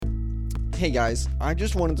Hey guys, I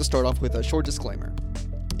just wanted to start off with a short disclaimer.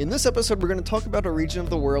 In this episode, we're going to talk about a region of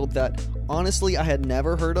the world that, honestly, I had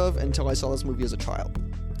never heard of until I saw this movie as a child.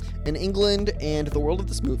 In England and the world of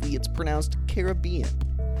this movie, it's pronounced Caribbean.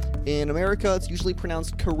 In America, it's usually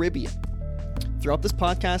pronounced Caribbean. Throughout this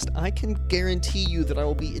podcast, I can guarantee you that I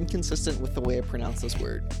will be inconsistent with the way I pronounce this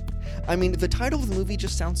word. I mean, the title of the movie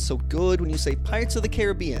just sounds so good when you say Pirates of the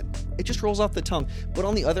Caribbean. It just rolls off the tongue. But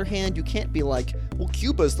on the other hand, you can't be like, well,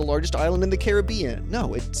 Cuba's the largest island in the Caribbean.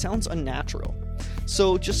 No, it sounds unnatural.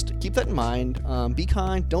 So just keep that in mind. Be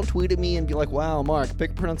kind. Don't tweet at me and be like, wow, Mark,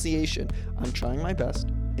 pick pronunciation. I'm trying my best.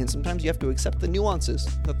 And sometimes you have to accept the nuances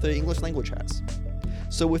that the English language has.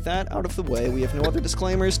 So with that out of the way, we have no other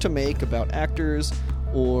disclaimers to make about actors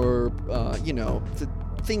or, the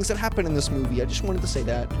things that happen in this movie. I just wanted to say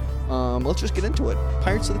that. Let's just get into it.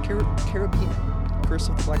 Pirates of the Caribbean. Curse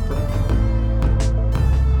of the Black Pearl.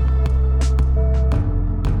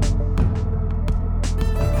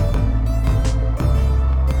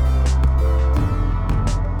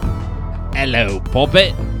 Hello,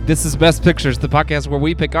 pulpit. This is Best Pictures, the podcast where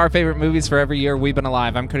we pick our favorite movies for every year we've been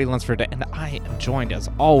alive. I'm Cody Lunsford, and I am joined, as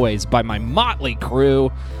always, by my motley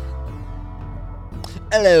crew.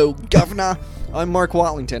 Hello, Governor. I'm Mark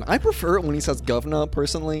Watlington. I prefer it when he says Governor,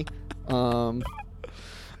 personally. Hello,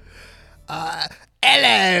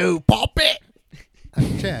 pulpit.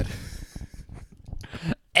 I'm Chad.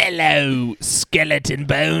 Hello, skeleton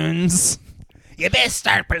bones. You best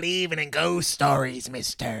start believing in ghost stories,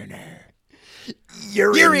 Miss Turner.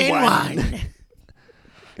 You're in one.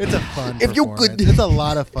 It's a fun If you performance. could- It's a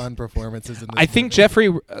lot of fun performances in this I think movie. Jeffrey...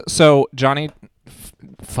 So, Johnny...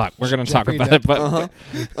 Fuck, we're going to talk Jeffrey about it, Depp.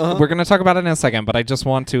 but we're going to talk about it in a second, but I just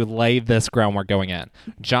want to lay this groundwork going in.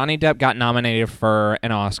 Johnny Depp got nominated for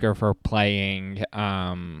an Oscar for playing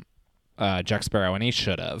Jack Sparrow, and he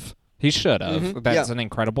should have. He should have. Mhm, That's yeah. an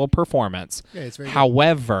incredible performance. Yeah, it's very good.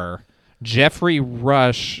 However, Jeffrey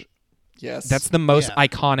Rush... Yes. That's the most Yeah.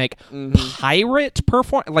 iconic pirate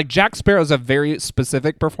performance. Like, Jack Sparrow is a very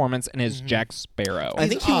specific performance and is Jack Sparrow. I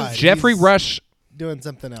think He's he was odd. Jeffrey He's Rush, doing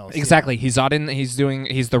something else. exactly. He's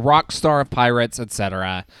the rock star of pirates,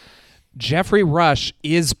 etc. Jeffrey Rush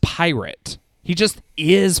is pirate. He just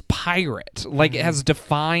is pirate. Like, it has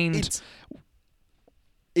defined.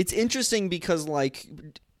 It's interesting because, like,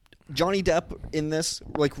 Johnny Depp in this,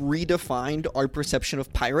 like, redefined our perception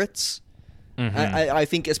of pirates. I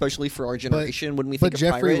think especially for our generation when we think But of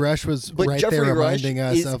Jeffrey pirate. Rush was But right Jeffrey there Rush reminding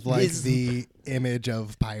us is- of like is- the image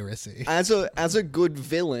of piracy. As a good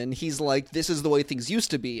villain, he's like, this is the way things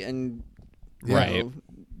used to be, and you Right. know,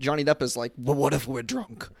 Johnny Depp is like, well, what if we're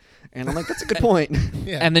drunk? And I'm like, that's a good point.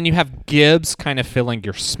 Yeah. And then you have Gibbs kind of filling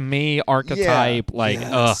your Smee archetype. Yeah. Like,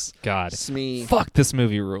 Yes. oh, God. Smee. Fuck, this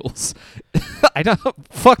movie rules. I don't.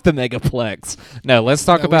 Fuck the Megaplex. No, let's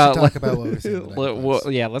talk No, we should about. talk about what we've seen at the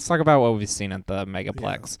Megaplex. Yeah, let's talk about what we've seen at the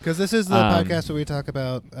Megaplex. Because this is the podcast where we talk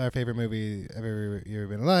about our favorite movie every year we've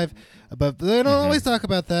been alive. But they don't always talk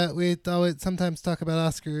about that. We always sometimes talk about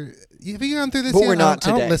Oscar. Have you gone through this But yet? we're not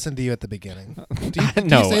I don't today. listen to you at the beginning. Do you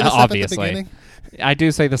No, say this stuff obviously. At the beginning? I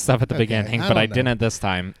do say the stuff at the Okay, beginning, I but I don't know. didn't this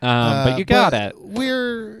time. But you got it.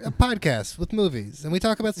 We're a podcast with movies, and we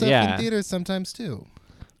talk about stuff Yeah. in theaters sometimes too.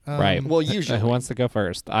 Right. Well, usually. Who wants to go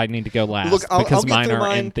first? I need to go last Look, I'll because get mine through are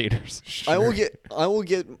in mine. theaters. I will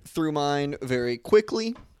get through mine very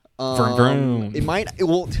quickly. Vroom, vroom.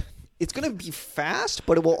 It's going to be fast,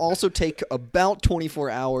 but it will also take about 24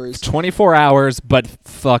 hours, 24 hours, but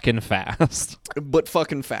fucking fast. but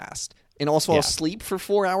fucking fast. And also Yeah. I'll sleep for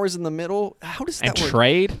 4 hours in the middle. How does that And work?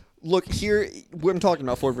 trade? Look, here, I'm talking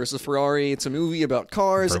about Ford versus Ferrari. It's a movie about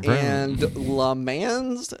cars Vroom, vroom. and Le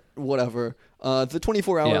Mans, whatever. The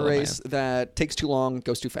 24-hour Yeah, Le race that takes too long,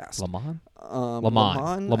 goes too fast. Le Mans? Le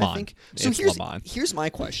Mans. Le I Mans. think. So It's here's, Le Mans. here's my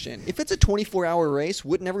question. If it's a 24-hour race,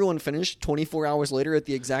 wouldn't everyone finish 24 hours later at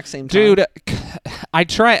the exact same time? Dude,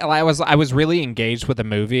 I was really engaged with the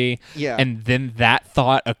movie, Yeah. and then that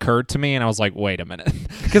thought occurred to me, and I was like, wait a minute,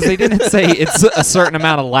 because they didn't say it's a certain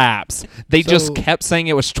amount of laps. They just So- kept saying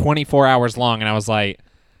it was 24 hours long, and I was like,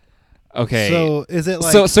 okay. So is it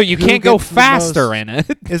like so you who can't go gets the faster most- in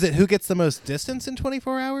it. Is it who gets the most distance in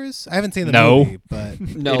 24 hours? I haven't seen the No. movie, but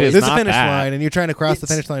No, It is there's a not finish that. line, and you're trying to cross the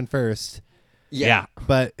It's- finish line first. Yeah.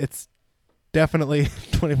 But it's definitely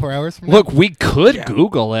 24 hours from Look, we could Yeah.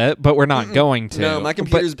 Google it, but we're not going to. No, my But-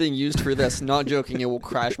 computer's being used for this. Not joking. It will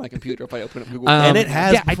crash my computer if I open up Google. now. And it Um,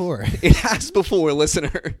 has yeah, before. It has before,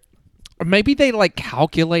 listener. Maybe they like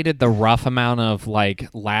calculated the rough amount of like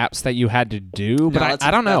laps that you had to do, but No, that's-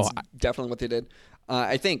 I don't know. That's definitely what they did.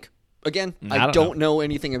 I think. Again, I I don't don't know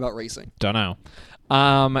anything about racing. Don't know.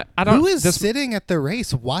 I don't. Who is this, sitting at the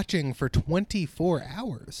race watching for 24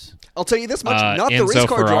 hours? I'll tell you this much: not the Enzo race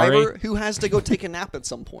car Ferrari. driver who has to go take a nap at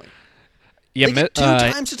some point. Yeah, They get 2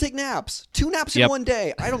 times to take naps. 2 naps in one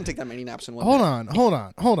day. I don't take that many naps in one day.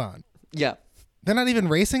 Hold on. Yeah. They're not even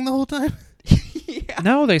racing the whole time? Yeah.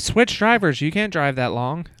 No, they switch drivers. You can't drive that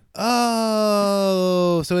long.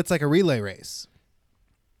 Oh, so it's like a relay race.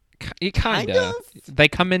 Kind of. They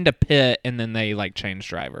come into pit and then they like change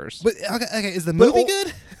drivers. But okay, is the movie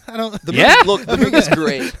good? I don't. The Yeah. movie, look, the movie's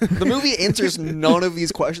great. The movie answers none of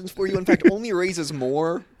these questions for you. In fact, only raises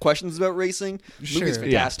more questions about racing. Sure. Movie's Yeah.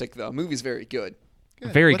 fantastic, though. Movie's very good.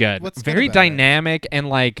 Very good. What's Very good about it? dynamic and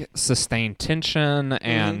like sustained tension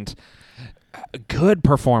and good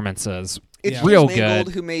performances. It's Yeah. real James Mangold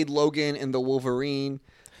good. who made Logan and the Wolverine.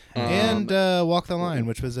 And Walk the Line,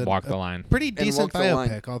 which was Walk the Line. pretty decent Walk the Line.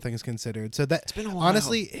 biopic, all things considered. So that been a while.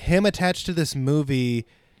 honestly, him attached to this movie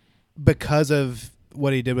because of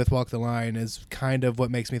what he did with Walk the Line is kind of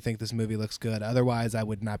what makes me think this movie looks good. Otherwise, I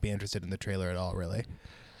would not be interested in the trailer at all, really.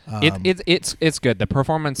 It's good. The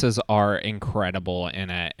performances are incredible in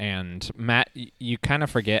it, and Matt, you kind of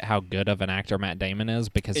forget how good of an actor Matt Damon is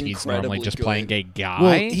because he's normally Incredibly just good. playing a guy.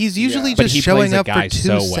 Well, he's usually Yeah. But just he showing plays a up for guy 2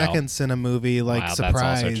 so well. seconds in a movie, like Wow, that's also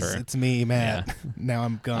surprise, true. it's me, Matt. Now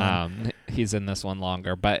I'm gone. He's in this one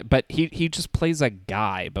longer, but he just plays a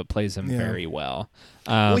guy, but plays him Yeah. very well.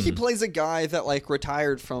 Well, he plays a guy that like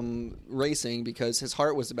retired from racing because his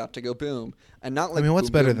heart was about to go boom, and not like. I mean, what's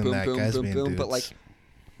boom, better boom, than boom, that? Boom, Guys boom, being boom, but dudes. like,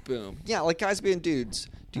 boom. Yeah, like guys being dudes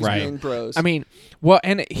Right. being bros. I mean, well,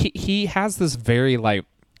 and he has this very like,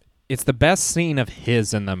 it's the best scene of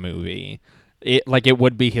his in the movie. It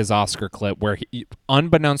would be his Oscar clip where,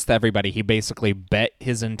 unbeknownst to everybody, he basically bet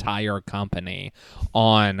his entire company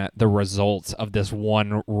on the results of this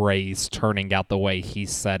one race turning out the way he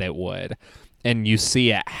said it would. And you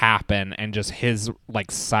see it happen, and just his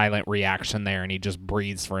like silent reaction there, and he just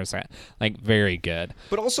breathes for a second. Like, very good.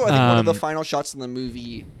 But also, I think one of the final shots in the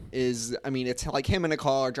movie is, I mean, it's like him in a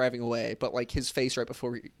car driving away, but like his face right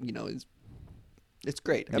before, is. It's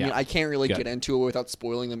great. I Yeah. mean, I can't really Good. get into it without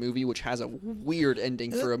spoiling the movie, which has a weird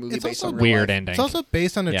ending for a movie It's based also on real Weird life. ending. It's also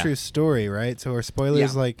based on a Yeah. true story, right? So are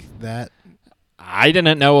spoilers Yeah. like that? I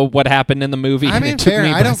didn't know what happened in the movie. I and mean, it took fair. me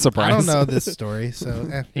I by don't. surprise. I don't know this story,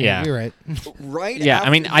 so Yeah. you're right. Right? Yeah, I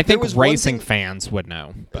after- mean, I there think was one racing thing- fans would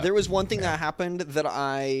know. But. There was one thing that happened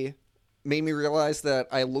that made me realize that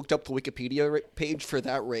I looked up the Wikipedia page for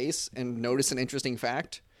that race and noticed an interesting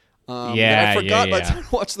fact. That Yeah, I forgot yeah, by yeah. the time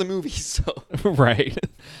I watched the movie. So Right.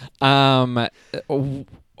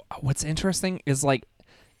 What's interesting is like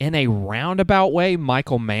in a roundabout way,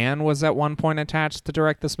 Michael Mann was at one point attached to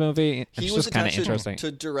direct this movie. he It's was just kind of attached interesting.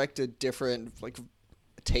 to direct a different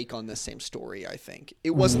take on the same story. I think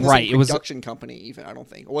it wasn't the Right, same it was- production company. Even I don't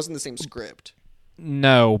think it wasn't the same script.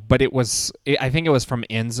 No, but it was. I think it was from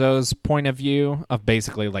Enzo's point of view of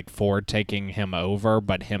basically like Ford taking him over,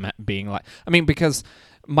 but him being like, I mean, because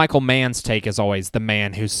Michael Mann's take is always the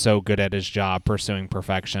man who's so good at his job, pursuing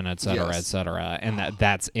perfection, et Yes. cetera, and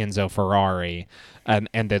that's Enzo Ferrari, and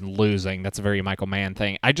then losing. That's a very Michael Mann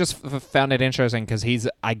thing. I just found it interesting because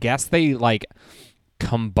I guess they like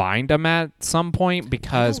combined them at some point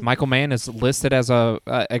because Michael Mann is listed as a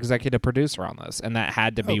executive producer on this, and that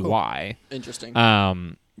had to be cool. why. Interesting.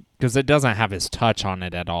 Because it doesn't have his touch on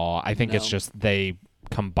it at all. I think it's No. just they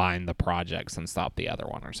combine the projects and stop the other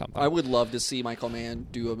one or something. I would love to see Michael Mann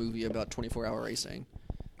do a movie about 24-hour racing.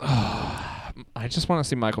 I just want to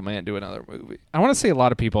see Michael Mann do another movie. I want to see a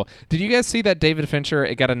lot of people. Did you guys see that David Fincher?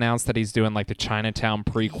 It got announced that he's doing like the Chinatown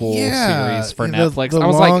prequel series for Netflix. The I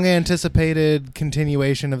was long like, anticipated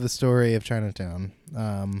continuation of the story of Chinatown.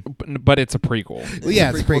 but it's a prequel, Well, yeah,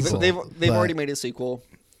 it's Prequel. prequel. They've but- already made a sequel.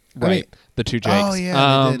 right? mean- The two Jakes. Oh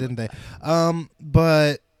yeah, they did, didn't they?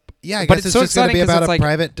 But yeah, I But guess it's it's so just going to be exciting 'cause about it's a like-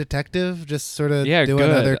 private detective, just sort of Yeah, doing good.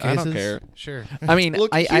 other I cases. don't care. Sure. I mean, Look,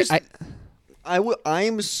 I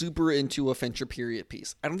I'm super into a Fincher period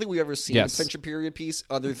piece. I don't think we've ever seen Yes. a Fincher period piece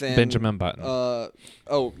other than Benjamin Button.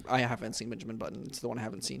 I haven't seen Benjamin Button. It's the one I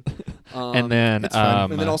haven't seen. and then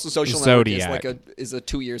and then also Social Network Zodiac. is a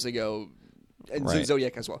 2 years ago, and Right.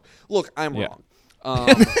 Zodiac as well. Look, I'm Yeah. wrong.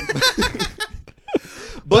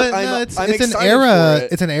 But I'm- no, I'm it's an excited era. for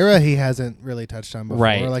it. It's an era he hasn't really touched on before.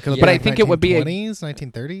 Right. Like, But I think it would be a- 1920s,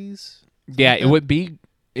 1930s. Yeah, it would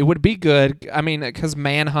be good. I mean, because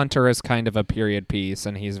Manhunter is kind of a period piece,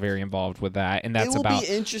 and he's very involved with that, and that's it will about be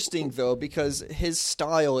interesting though because his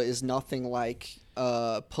style is nothing like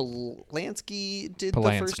Polanski did the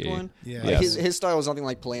first Polanski. one. Yeah. Like, Yes. his style is nothing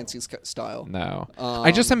like Polanski's style. no.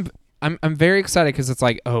 I just Um, am. I'm very excited because it's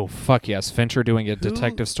like, oh fuck yes, Fincher doing a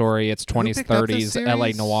detective story. It's 20s, picked up this 30s, LA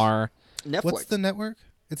series? noir. Netflix. What's the network?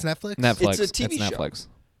 It's Netflix. Netflix. It's a TV show. Netflix.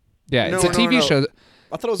 Yeah, No, it's a no, TV no. show.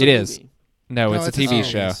 I thought it was It a is. movie. No, it's a TV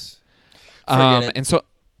show. series. Forget it. And so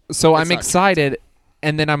It's I'm not excited,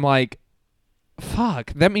 and then I'm like,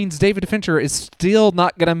 fuck, that means David Fincher is still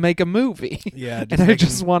not going to make a movie. Yeah, and I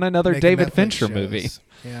just want another making David Netflix Fincher shows. movie.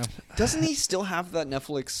 Yeah. Doesn't he still have that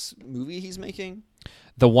Netflix movie he's making?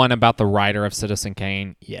 The one about the writer of Citizen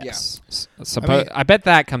Kane? Yes. mean- I bet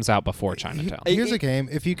that comes out before Chinatown. Here's a game.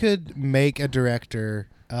 If you could make a director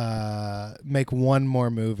make one more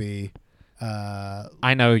movie,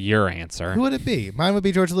 I know your answer. who would it be? Mine would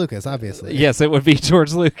be George Lucas, obviously. Yes, it would be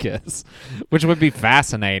George Lucas, which would be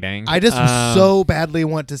fascinating. I just so badly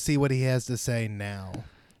want to see what he has to say now.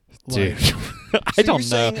 Dude, Like, I don't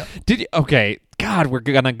you're know. saying- Did you? Okay, God, we're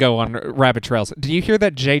gonna go on rabbit trails. Do you hear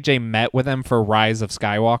that JJ met with him for Rise of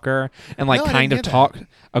Skywalker and like No, I kind didn't of hear that. talked?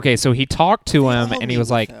 Okay, so he talked to him They all and he meet was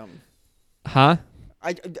with like, him. "Huh."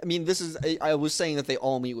 I mean, this is. I was saying that they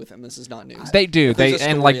all meet with him. This is not news. They do. There's They a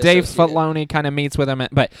and story like Dave associated. Filoni kind of meets with him,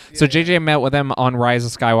 but so JJ met with him on Rise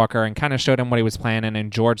of Skywalker and kind of showed him what he was planning,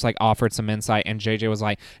 and George like offered some insight, and JJ was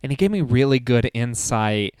like, and he gave me really good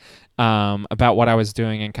insight about what I was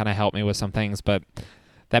doing and kind of helped me with some things, but.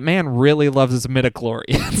 That man really loves his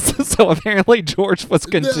midichlorians. So apparently George was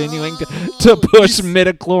continuing to push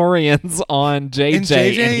midichlorians on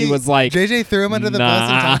JJ, and he was like, JJ threw him under the bus and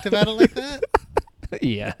nah. talked about it like that.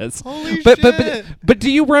 yes. Holy But shit! do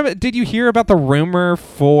you did you hear about the rumor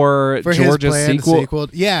for For George's his planned sequel?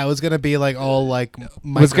 Yeah, it was gonna be like all like It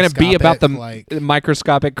was going to be about the microscopic, like,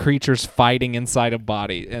 microscopic creatures fighting inside a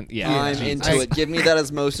body, and I'm Jesus. into it. Give me that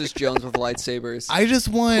Osmosis Jones with lightsabers. I just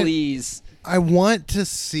want Please. I want to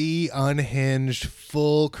see unhinged,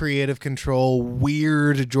 full creative control,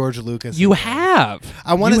 weird George Lucas. You again. have.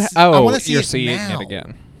 I want You to. ha- I oh, want to see you're it seeing now. it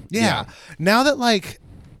again. Yeah. Now that like,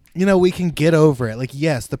 we can get over it. Like,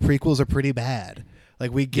 yes, the prequels are pretty bad.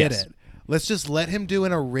 Like, we get Yes. it. Let's just let him do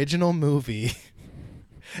an original movie.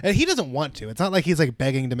 And he doesn't want to. It's not like he's like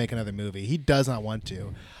begging to make another movie. He does not want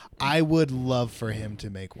to. I would love for him to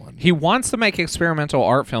make one. He wants to make experimental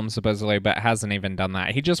art films supposedly, but hasn't even done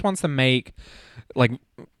that. He just wants to make like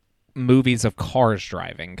movies of cars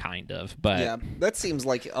driving, kind of. But Yeah, that seems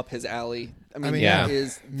like up his alley. I mean, yeah.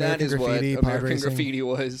 that is American what Graffiti, pod American racing. Graffiti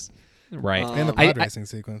was. right. And the I- pod racing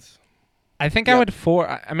sequence. I think I Yep.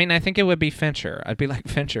 would I think it would be Fincher. I'd be like,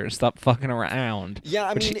 Fincher, stop fucking around. Yeah,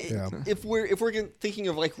 I mean, Yeah. if we're thinking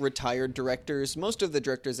of like retired directors, most of the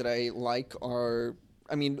directors that I like are,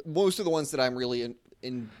 I mean, most of the ones that I'm really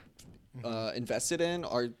invested in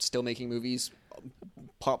are still making movies,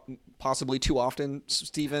 possibly too often.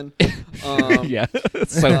 Stephen, Yeah.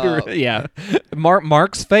 So yeah,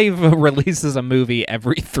 Mark's fave releases a movie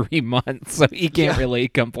every 3 months, so he can't really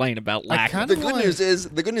complain about lack. kind the of good like- news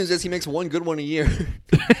is he makes one good one a year.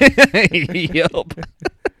 Yup.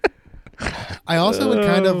 I also would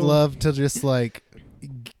kind of love to just like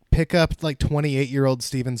pick up like 28-year-old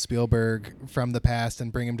Steven Spielberg from the past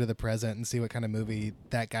and bring him to the present and see what kind of movie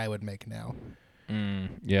that guy would make now.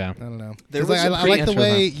 Yeah. I don't know. There 'Cause, was like, a I like the pretty-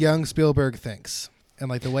 way young Spielberg thinks and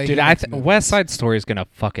like the way Dude, he makes movies. West Side Story is gonna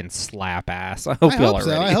fucking slap ass. I hope I y'all hope are so.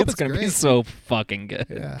 ready. I hope it's it's gonna be great. so fucking good.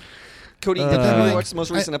 Yeah. Cody, Uh, have you watched the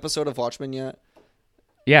most recent episode of Watchmen yet?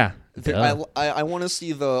 Yeah. I want to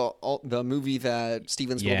see the movie that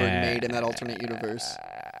Steven Spielberg made in that alternate universe.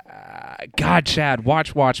 God, Chad,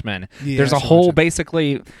 watch Watchmen. Yeah, There's I a should whole watch it.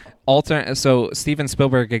 basically alternate. So Steven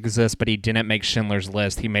Spielberg exists, but he didn't make Schindler's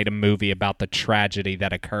List. He made a movie about the tragedy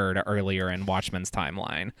that occurred earlier in Watchmen's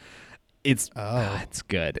timeline. It's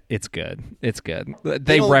good. It's good. It's good.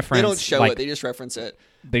 They reference. They don't show like, it. They just reference it.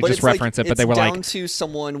 They But just it's like- reference it, but it's they were down like, to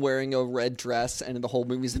someone wearing a red dress, and the whole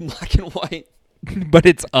movie's in black and white. but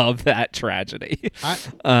it's of that tragedy.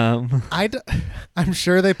 I'm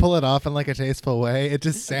sure they pull it off in like a tasteful way. It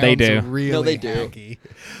just sounds They do. really No, they do. hacky.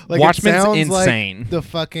 Like, Watchmen's it sounds insane. Like the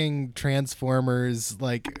fucking Transformers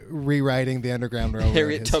like rewriting the Underground Railroad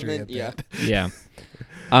Harriet history Tubman, a yeah. bit. Yeah.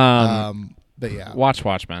 But yeah. Watch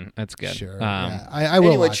Watchmen. It's good. Sure. Yeah. I will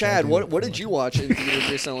Anyway, watch it. Chad, I what do did you watch in theaters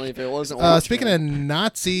recently? If it wasn't Speaking of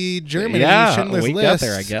Nazi Germany, Yeah, Schindler's we List, got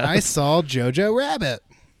there, I guess. I saw Jojo Rabbit.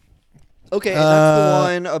 okay, and that's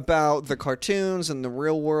the one about the cartoons and the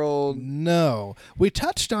real world. No. We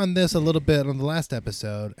touched on this a little bit on the last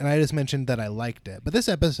episode, and I just mentioned that I liked it. But this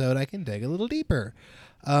episode, I can dig a little deeper.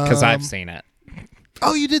 Because I've seen it.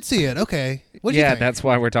 Oh, you did see it. Okay. What do you Yeah, think? that's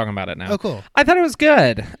why we're talking about it now. Oh, cool. I thought it was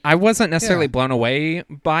good. I wasn't necessarily Yeah. blown away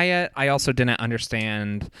by it. I also didn't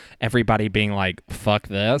understand everybody being like, fuck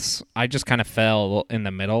this. I just kind of fell in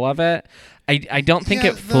the middle of it. I don't think Yeah,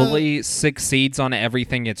 it fully succeeds on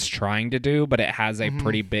everything it's trying to do, but it has a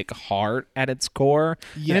pretty big heart at its core.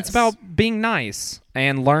 And Yes. it's about being nice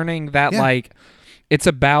and learning that, Yeah. like, it's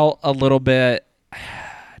about a little bit...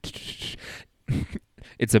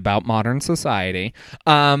 It's about modern society,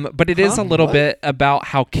 but it is a little bit about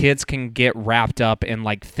how kids can get wrapped up in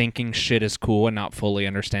like thinking shit is cool and not fully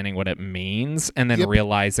understanding what it means, and then Yep.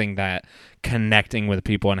 realizing that connecting with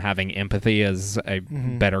people and having empathy is a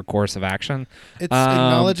better course of action. It's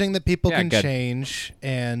acknowledging that people yeah, can good. change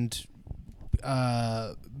and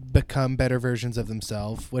become better versions of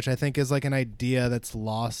themselves, which I think is like an idea that's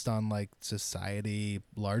lost on like society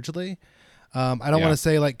largely. I don't Yeah. want to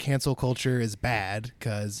say like cancel culture is bad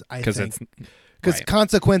because I think it's because right.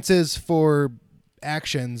 consequences for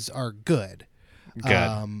actions are good.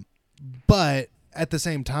 Good. But at the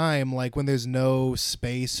same time, like when there's no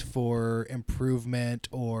space for improvement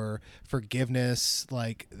or forgiveness,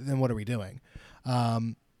 like then what are we doing?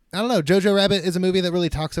 I don't know. Jojo Rabbit is a movie that really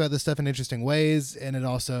talks about this stuff in interesting ways, and it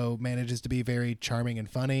also manages to be very charming and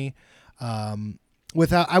funny.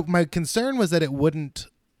 My concern was that it wouldn't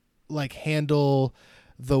like handle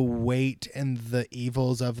the weight and the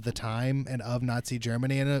evils of the time and of Nazi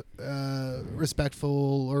Germany in a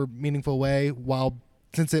respectful or meaningful way,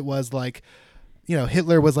 since it was like,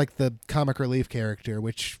 Hitler was like the comic relief character,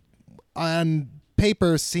 which on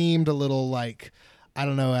paper seemed a little like, I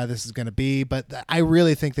don't know how this is going to be, but I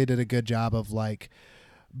really think they did a good job of like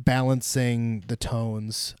balancing the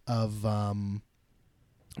tones of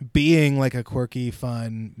being like a quirky,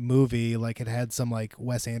 fun movie. Like it had some like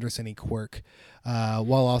Wes Anderson-y quirk,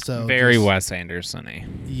 while also Very just- Wes Anderson-y.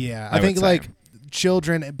 Yeah, I I think would say. like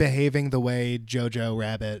children behaving the way Jojo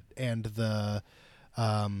Rabbit and the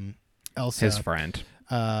Elsa, His friend.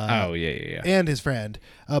 Yeah. and his friend,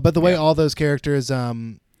 but the way Yeah. all those characters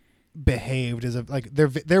behaved is like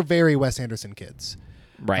they're very Wes Anderson kids.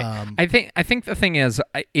 Right. Um, I think the thing is,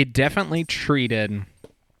 it definitely treated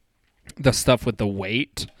the stuff with the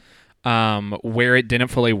weight. Where it didn't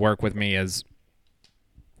fully work with me is,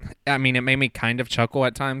 I mean, it made me kind of chuckle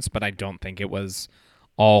at times, but I don't think it was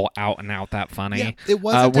all out and out that funny. Yeah, it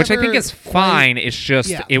wasn't which I think ever is quite- fine. It's just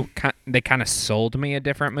Yeah. they kind of sold me a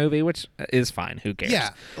different movie, which is fine. Who cares? Yeah,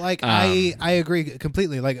 like I agree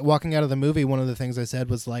completely. Like walking out of the movie, one of the things I said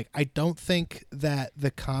was like, I don't think that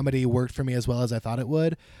the comedy worked for me as well as I thought it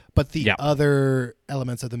would, but the Yeah. other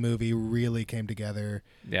elements of the movie really came together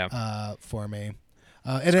Yeah. for me.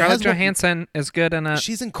 And it Scarlett has Johansson is good in it.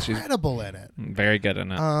 she's incredible in it. Very good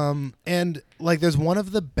in it. And like there's one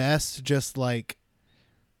of the best just like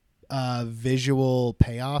visual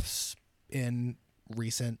payoffs in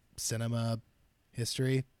recent cinema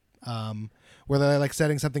history, where they're like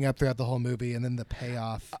setting something up throughout the whole movie and then the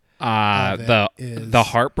payoff of it the is-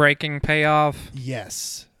 heartbreaking payoff.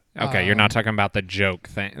 yes. Okay, you're not talking about the joke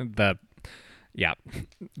thing.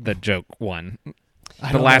 The joke one. I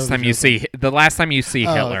The don't last know time you see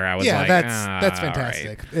Hitler, I was yeah, like, that's all right."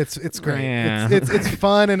 fantastic. It's great. Yeah. It's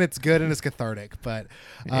fun and it's good and it's cathartic. But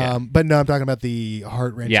Yeah. but no, I'm talking about the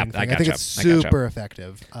heart wrenching Yeah, thing. I I think gotcha. it's I gotcha. super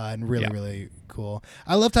effective and really Yeah. really cool.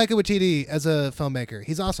 I love Taika Waititi as a filmmaker.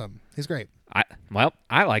 He's awesome. He's great. I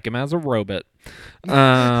like him as a robot.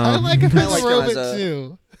 I like him I as like a him robot as a-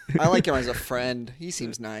 too. I like him as a friend. He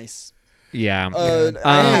seems nice. Yeah.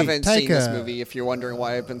 I haven't seen this Taika. movie. If you're wondering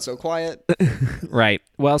why I've been so quiet, Right.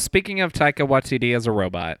 Well, speaking of Taika Waititi as a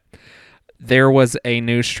robot, there was a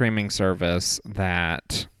new streaming service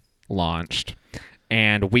that launched,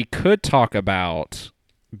 and we could talk about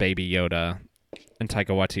Baby Yoda and Taika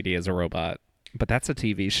Waititi as a robot, but that's a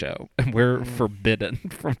TV show, and we're forbidden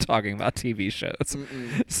from talking about TV shows.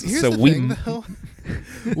 Here's the thing, though.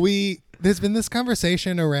 There's been this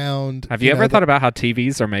conversation around. Have you ever know, thought about how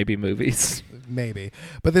TVs are maybe movies? Maybe,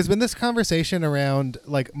 but there's been this conversation around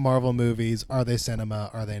like Marvel movies. Are they cinema?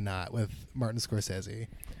 Are they not? With Martin Scorsese.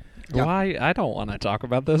 Yeah. Why? I don't want to talk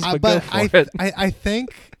about this, but, But go for it. I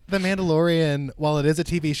think The Mandalorian, while it is a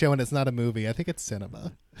TV show and it's not a movie, I think it's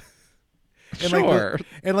cinema. Sure.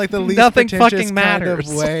 In like the least Nothing pretentious fucking kind of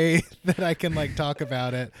matters. way that I can like talk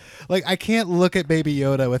about it. Like I can't look at Baby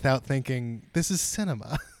Yoda without thinking this is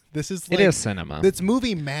cinema. This is It like, is cinema. It's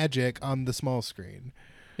movie magic on the small screen.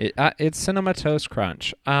 It's Cinema Toast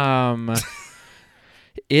Crunch.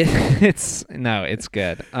 It's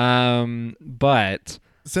good. But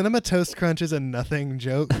Cinema Toast Crunch is a nothing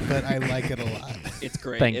joke, but I like it a lot. it's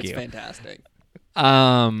great. Thank it's you. fantastic.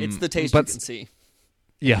 um, It's the taste but you can see.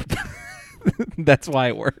 yeah, That's why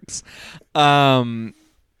it works.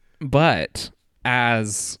 But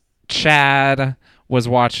as Chad was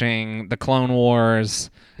watching the Clone Wars,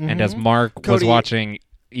 and as Mark was Cody, watching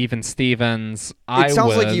Even Stevens, It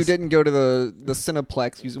sounds like you didn't go to the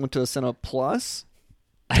Cineplex. You went to the Cineplus.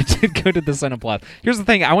 I did go to the Cineplex. Here's the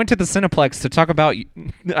thing. I went to the Cineplex to talk about...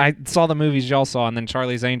 I saw the movies y'all saw and then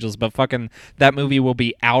Charlie's Angels, but fucking that movie will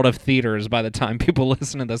be out of theaters by the time people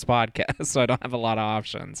listen to this podcast, so I don't have a lot of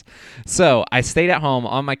options. So I stayed at home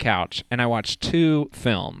on my couch, and I watched 2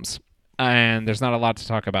 films, and there's not a lot to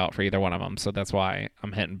talk about for either one of them, so that's why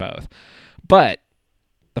I'm hitting both. But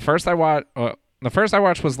the first I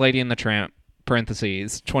watched was Lady and the Tramp,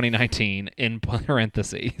 parentheses, 2019, in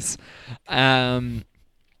parentheses.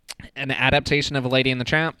 An adaptation of A Lady and the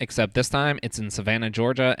Tramp, except this time it's in Savannah,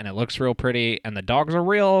 Georgia, and it looks real pretty, and the dogs are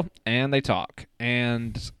real, and they talk,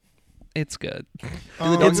 and it's good. Do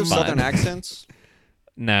the dogs have fun. Southern accents?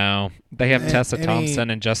 No, they have Tessa any-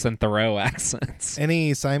 Thompson and Justin Theroux accents.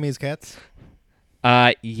 Any Siamese cats?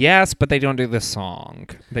 Yes, but they don't do the song.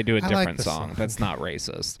 They do a I like different the song. song. That's not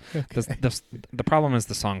racist. Okay. The problem is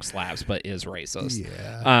the song slaps, but is racist.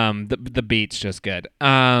 Yeah. The beat's just good.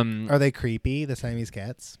 Are they creepy, the Siamese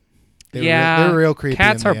cats? They're real creepy.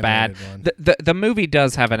 Cats in are the bad. animated one. The movie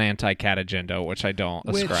does have an anti-cat agenda, which I don't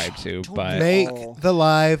Which- ascribe to, Don't but Make Oh. the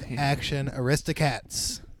live action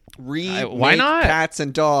Aristocats. Why not? Cats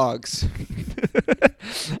and dogs.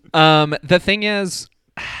 the thing is,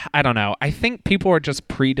 I don't know. I think people are just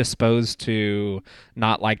predisposed to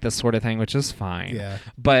not like this sort of thing, which is fine. Yeah.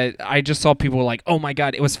 But I just saw people like, oh my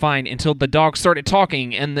God, it was fine until the dog started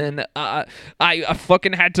talking. And then I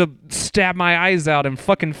fucking had to stab my eyes out and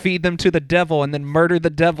fucking feed them to the devil and then murder the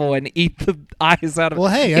devil and eat the eyes out of Well,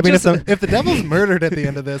 hey, It I mean, just- if the devil's murdered at the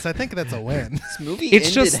end of this, I think that's a win. This movie It's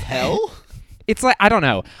ended just- hell? It's like, I don't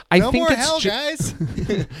know. I No think more it's hell, ju- guys.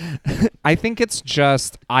 I think it's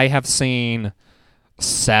just I have seen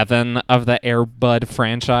 7 of the Air Bud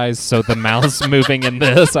franchise, so the mouse moving in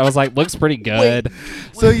this, I was like, looks pretty good.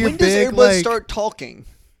 So you're when does big, Airbud like start talking?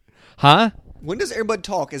 Huh? When does Airbud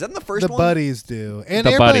talk? Is that in the first the one? buddies do, and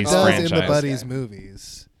The Air Buddies Bud does in the franchise. buddies Okay.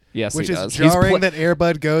 movies. Yes, Which he is does. He's jarring that Air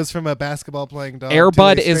Bud goes from a basketball playing dog. Air to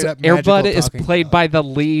Bud a is straight up Air magical Bud is talking played dog. by the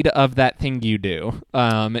lead of That Thing You Do.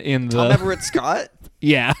 In the Tom Everett Scott?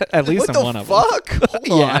 yeah, at least What in the one of them. fuck? Hold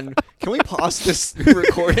Yeah. on. Can we pause this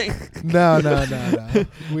recording? No.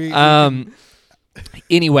 We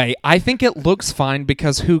Anyway, I think it looks fine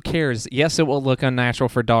because who cares? Yes, it will look unnatural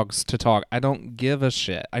for dogs to talk. I don't give a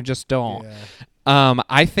shit. I just don't. yeah.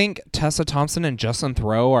 I think Tessa Thompson and Justin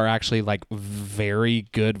Theroux are actually like very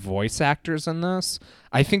good voice actors in this.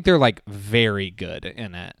 I think they're like very good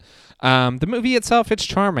in it. The movie itself, it's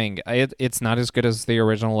charming. It's not as good as the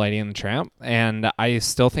original Lady and the Tramp, and I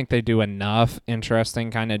still think they do enough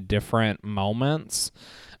interesting kind of different moments.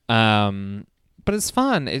 But it's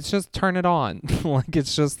fun. It's just turn it on. Like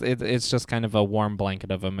it's just kind of a warm blanket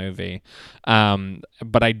of a movie.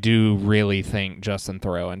 But I do really think Justin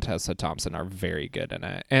Theroux and Tessa Thompson are very good in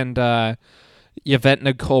it. And Yvette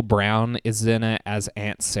Nicole Brown is in it as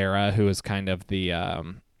Aunt Sarah, who is kind of the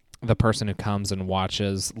person who comes and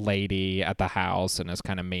watches Lady at the house and is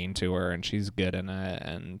kind of mean to her, and she's good in it.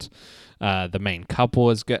 And the main couple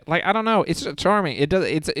is good. Like I don't know, it's just charming.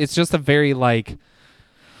 It's just a very like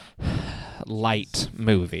light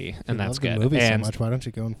movie, and You that's love the good. movie And so much. Why don't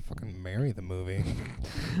you go and fucking marry the movie?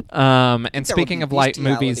 and That would speaking be of light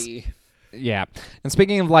movies, bestiality. yeah. And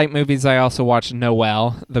speaking of light movies, I also watched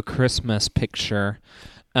Noelle, the Christmas Picture,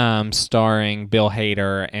 starring Bill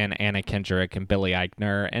Hader and Anna Kendrick and Billy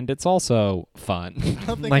Eichner, and it's also fun. I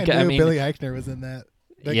don't think Like, I I knew mean- Billy Eichner was in that.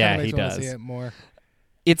 That Yeah, kinda makes he me wanna see does. it more.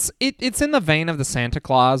 It's in the vein of the Santa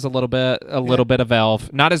Claus a little bit of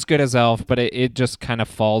Elf. Not as good as Elf, but it just kind of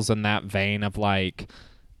falls in that vein of like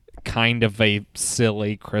kind of a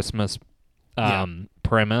silly Christmas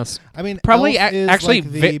premise. I mean, Probably Elf is actually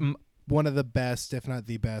like one of the best, if not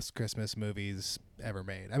the best, Christmas movies ever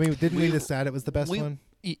made. I mean, didn't we decide it was the best one?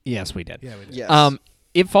 yes, we did. Yeah, we did. Yes.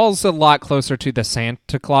 It falls a lot closer to the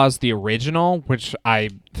Santa Claus, the original, which I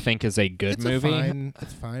think is a good It's movie.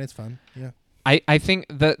 It's fine. It's fun. Yeah. I think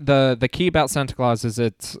the key about Santa Claus is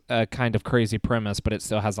it's a kind of crazy premise, but it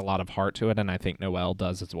still has a lot of heart to it, and I think Noelle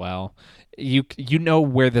does as well. You know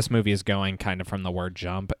where this movie is going kind of from the word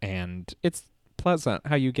jump, and it's pleasant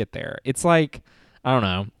how you get there. It's like, I don't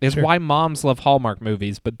know, it's Sure. why moms love Hallmark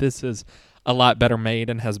movies, but this is a lot better made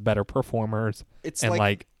and has better performers, It's and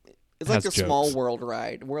like it's like has a small jokes. world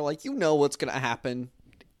ride where like you know what's gonna happen.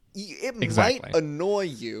 It Exactly. might annoy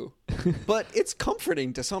you, but it's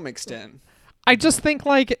comforting to some extent. I just think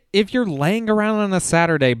like if you're laying around on a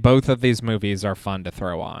Saturday, both of these movies are fun to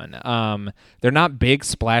throw on. They're not big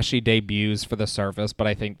splashy debuts for the surface, but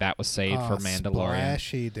I think that was saved for Mandalorian.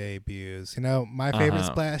 Splashy debuts. You know, my favorite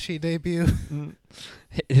splashy debut.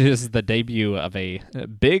 It is the debut of a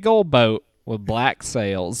big old boat with black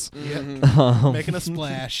sails. Making a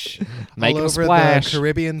splash. Making all a over splash. the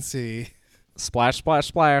Caribbean Sea. Splash, splash,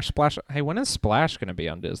 splash, splash. Hey, when is Splash going to be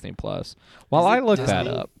on Disney Plus? Well, Is it I looked that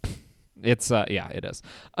Disney? up. It's yeah, it is.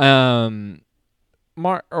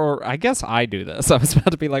 Or I guess I do this. I was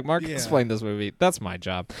about to be like, Mark, Yeah. explain this movie. That's my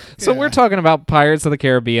job. So Yeah. we're talking about Pirates of the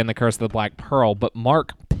Caribbean: The Curse of the Black Pearl, but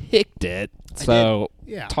Mark picked it. So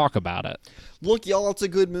Yeah. talk about it. Look, y'all, it's a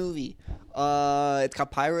good movie. It's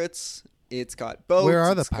got pirates. It's got boats. Where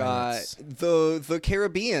are the it's pirates? Got the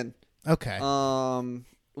Caribbean. Okay.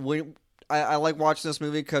 When I like watching this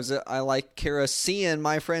movie because I like Kara seeing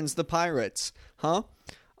my friends the pirates. Huh?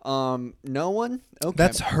 No one? Okay.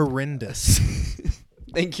 That's horrendous.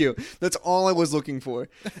 Thank you. That's all I was looking for.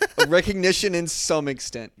 Recognition in some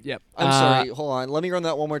extent. Yep. I'm sorry. Hold on. Let me run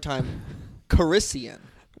that one more time. Carician.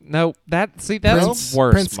 No, that's Prince,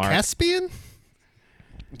 worse, Prince Mark. Caspian?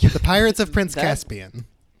 The Pirates of Prince That- Caspian.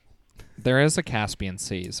 There is a Caspian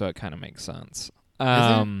Sea, so it kind of makes sense.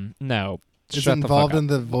 there? No. It's Shut the involved fuck in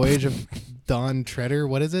the voyage of Don Treader.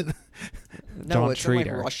 What is it? No, Don't it's in like treat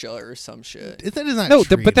her. Russia or some shit. That is not No,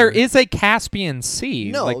 but there Treater. is a Caspian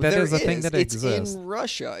Sea. No, like that there is a thing that it's exists. in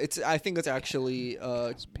Russia. I think it's actually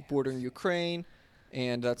bordering Ukraine,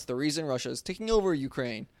 and that's the reason Russia is taking over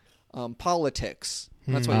Ukraine. Politics.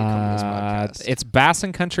 That's why you come to this podcast. Its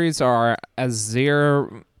Bassin countries are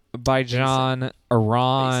Azerbaijan,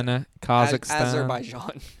 Iran, Kazakhstan.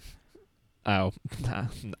 Azerbaijan. Oh,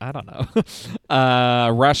 I don't know.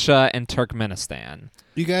 Russia and Turkmenistan.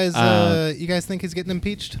 You guys think he's getting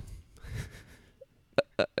impeached?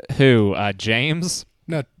 Who? James?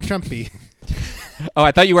 No, Trumpy. Oh,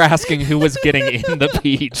 I thought you were asking who was getting in the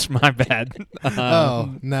peach. My bad.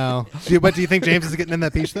 Oh, no. But do you think James is getting in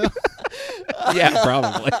that peach, though? Yeah,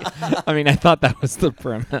 probably. I mean, I thought that was the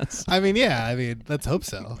premise. I mean, let's hope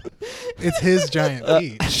so. It's his giant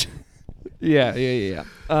peach. Yeah.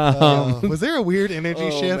 Was there a weird energy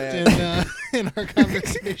Oh, shift man. in our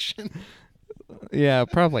conversation? Yeah,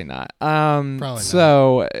 probably not. not.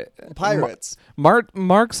 So, Pirates.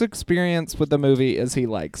 Mark's experience with the movie is he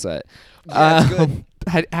likes it. Yeah,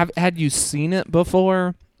 it's good. Had you seen it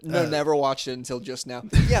before? No, never watched it until just now.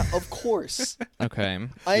 Yeah, of course. Okay. You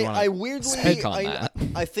I wanna weirdly speak on that?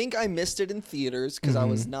 I think I missed it in theaters because I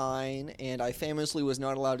was 9, and I famously was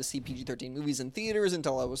not allowed to see PG-13 movies in theaters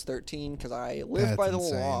until I was 13 because I live That's by the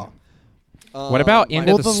insane. law. What about my- Into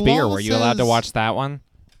Well, the the Spear? law Were you allowed to says- watch that one?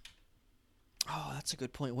 Oh, that's a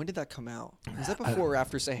good point. When did that come out? Was that before or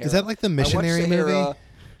after Sahara? Is that like the I watched missionary movie? Sahara.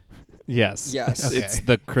 Yes. Yes. Okay. It's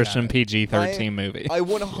the Christian Got it. PG-13 movie. I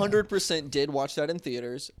 100% did watch that in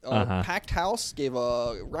theaters. Uh-huh. Packed house, gave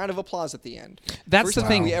a round of applause at the end. That's First the time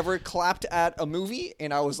thing. we ever clapped at a movie,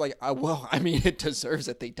 and I was like, well, I mean, it deserves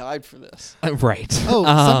it. They died for this. Right. Oh,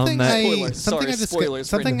 Spoilers. Sorry, spoilers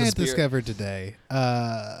for something Into I the Spear. discovered today.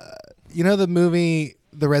 You know the movie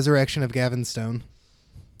The Resurrection of Gavin Stone?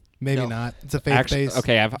 Maybe No. not. It's a Actually, faith-based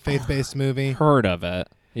okay, I've faith-based movie. heard of it.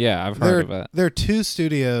 Yeah, I've heard of it. There are two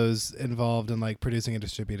studios involved in like producing and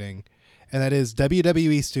distributing, and that is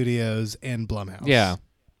WWE Studios and Blumhouse. Yeah.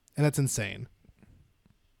 And that's insane.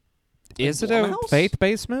 Is it a Blumhouse?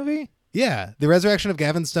 faith-based movie? Yeah, The Resurrection of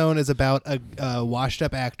Gavin Stone is about a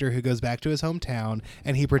washed-up actor who goes back to his hometown,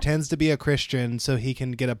 and he pretends to be a Christian so he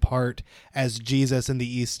can get a part as Jesus in the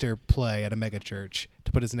Easter play at a megachurch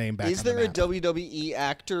to put his name back Is on there the a map. WWE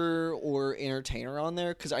actor or entertainer on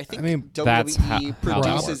there? Because I think I mean, that's WWE how that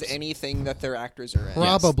produces works. anything that their actors are in.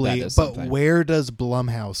 Probably, that is but something. where does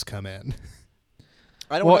Blumhouse come in?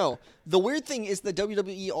 I don't Well- know. The weird thing is that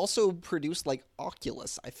WWE also produced like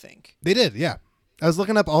Oculus, I think. They did, yeah. I was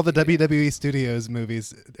looking up all the WWE Studios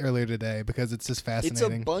movies earlier today because it's just It's a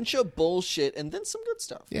fascinating. bunch of bullshit and then some good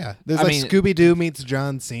stuff. Yeah, there's I like mean- Scooby Doo meets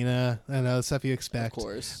John Cena and other stuff you Of expect.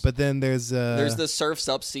 course. But then there's There's the Surf's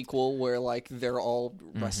Up sequel where like they're all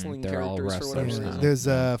wrestling they're all characters for whatever wrestlers reason.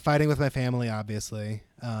 now. there's Fighting with My Family, obviously.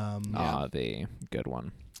 The good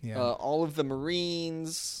one. Yeah, All of the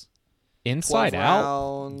Marines. Inside 12 Out.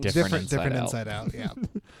 rounds. Different different Inside Inside Out. Yeah,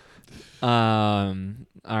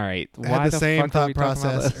 All right. I Why had the same fuck are we thought talking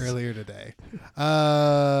about process this? earlier today.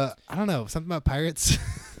 I don't know, something about pirates.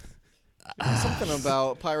 Something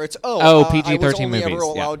about pirates. I was PG-13 only ever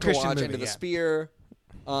movies, yeah. allowed to Christian watch movie, Into the yeah. Spear.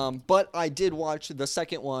 But I did watch the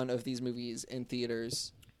second one of these movies in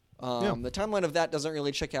theaters. The timeline of that doesn't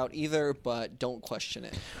really check out either, but don't question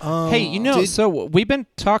it. Hey, so we've been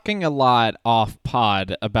talking a lot off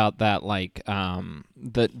pod about that, like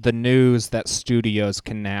the news that studios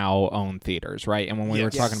can now own theaters, right? And when we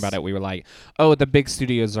were talking about it, we were like, oh, the big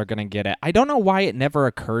studios are going to get it. I don't know why it never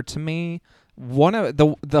occurred to me. One of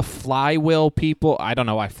the Flywheel people, I don't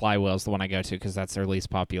know why Flywheel is the one I go to because that's their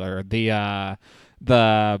least popular. It's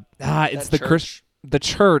the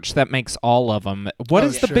church that makes all of them. What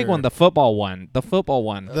is the big one? The football one. The football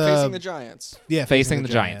one. Facing the Giants. Yeah, Facing the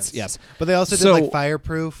Giants. Yes. But they also did like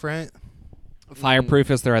Fireproof, right?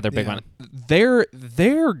 Fireproof is their other big one.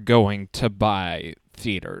 They're going to buy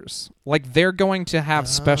theaters. Like they're going to have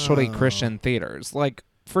specialty Christian theaters. Like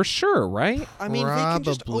for sure, right? I mean, they can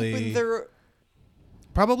just open their...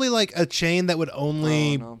 Probably like a chain that would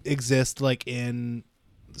only exist like in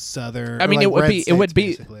southern. I mean, like it would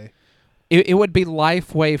be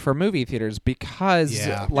Lifeway for movie theaters because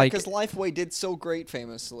because Lifeway did so great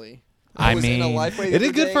famously. I mean, it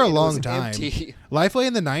did good for a long time. Lifeway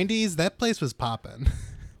in the 90s, that place was popping.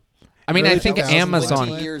 I mean, I think Amazon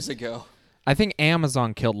 20 years ago. I think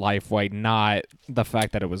Amazon killed Lifeway, not the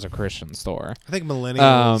fact that it was a Christian store. I think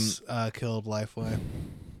millennials killed Lifeway.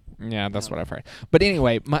 Yeah, that's what I've heard. But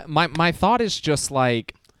anyway, my thought is just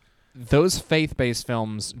like those faith-based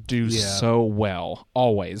films do so well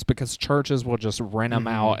always because churches will just rent them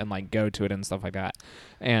out and like go to it and stuff like that.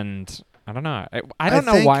 And I don't know. I don't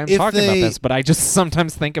know why I'm talking about this, but I just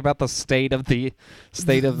sometimes think about the state of the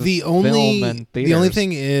film and theaters. The only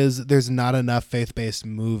thing is there's not enough faith-based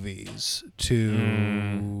movies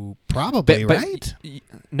to probably, right?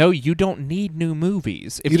 No, you don't need new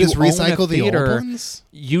movies. If you just recycle own a theater, the old ones?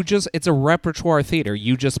 It's a repertoire theater.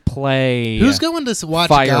 You just play. Who's going to watch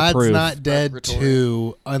Fireproof. God's Not Dead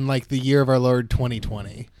 2 on like the year of our Lord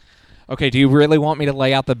 2020? Okay, do you really want me to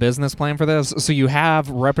lay out the business plan for this? So you have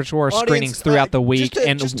repertoire screenings throughout the week,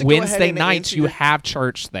 and Wednesday nights you have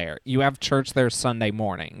church there. You have church there Sunday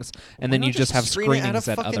mornings, and then you just have screenings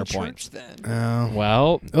at other points.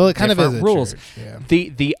 Well, it kind of is rules. Church, yeah.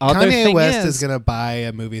 The other Kanye thing West is going to buy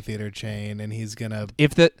a movie theater chain, and he's going to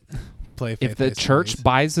play. If the church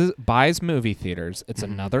buys movie theaters, it's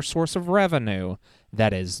another source of revenue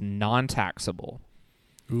that is non-taxable.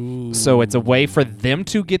 Ooh. So it's a way for them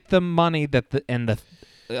to get the money that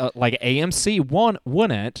like AMC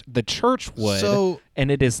wouldn't, the church would, and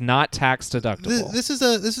it is not tax deductible. This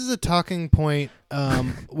is a talking point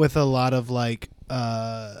with a lot of like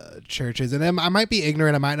churches, and I might be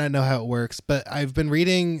ignorant, I might not know how it works, but I've been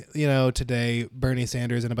reading, today Bernie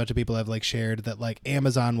Sanders and a bunch of people have like shared that like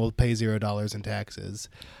Amazon will pay $0 in taxes.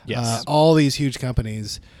 Yes, all these huge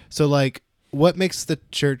companies. So like, what makes the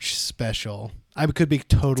church special? I could be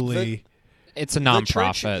totally. It's a nonprofit.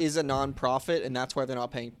 The church is a nonprofit, and that's why they're not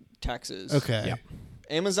paying taxes. Okay. Yep.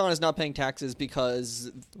 Amazon is not paying taxes because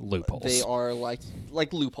loopholes. They are like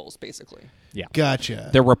loopholes, basically. Yeah.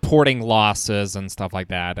 Gotcha. They're reporting losses and stuff like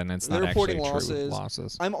that, and it's not actually true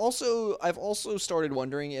losses. I've also started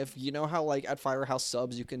wondering if how like at Firehouse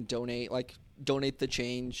Subs you can donate the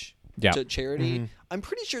change to charity. Mm-hmm. I'm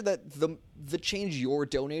pretty sure that the change you're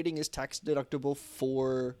donating is tax deductible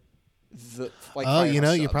for the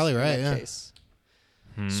you're probably right. Yeah. Case.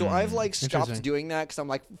 So I've like stopped doing that because I'm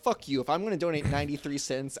like, fuck you. If I'm going to donate 93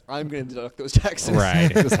 cents, I'm going to deduct those taxes.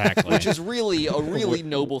 Right, exactly. Which is really a really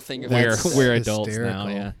noble thing. We're adults now.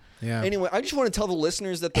 Yeah. Yeah. Anyway, I just want to tell the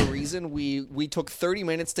listeners that the reason we took 30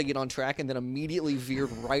 minutes to get on track and then immediately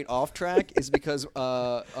veered right off track is because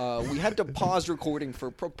we had to pause recording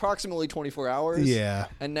for approximately 24 hours. Yeah.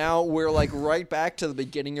 And now we're like right back to the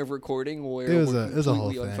beginning of recording where we're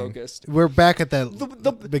completely unfocused. We're back at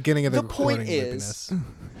that beginning of the point is,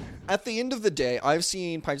 at the end of the day, I've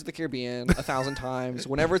seen Pirates of the Caribbean 1,000 times.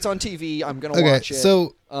 Whenever it's on TV, I'm going to watch it.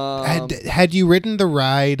 So had you ridden the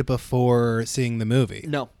ride before seeing the movie?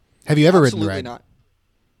 No. Have you ever ridden the ride? Absolutely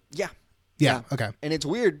not. Yeah. Okay. And it's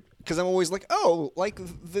weird because I'm always like,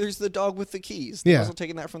 there's the dog with the keys. Yeah. I was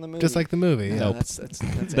taking that from the movie. Just like the movie. Yeah, Nope. That's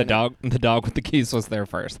the dog with the keys was there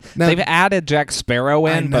first. Now, they've added Jack Sparrow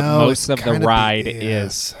in, but most of the ride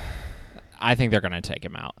is. I think they're going to take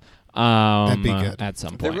him out. That'd be good at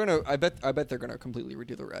some point. They're gonna. I bet they're gonna completely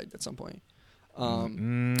redo the ride at some point.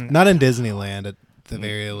 Not in Disneyland at the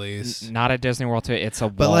very least. Not at Disney World too. It's a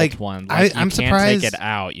Walt one. I'm surprised. Take it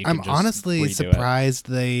out. I'm honestly surprised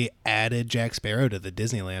they added Jack Sparrow to the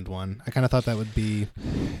Disneyland one. I kind of thought that would be.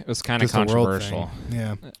 It was kind of controversial.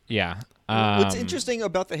 Yeah. Yeah. What's interesting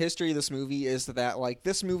about the history of this movie is that like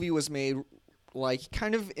this movie was made like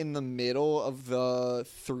kind of in the middle of the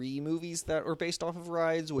 3 movies that were based off of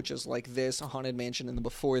rides, which is like this Haunted Mansion, and then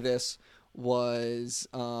before this was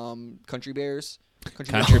Country Bears.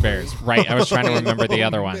 Country Bears. Right. I was trying to remember the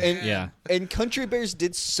other one. And- Yeah. And Country Bears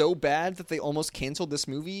did so bad that they almost canceled this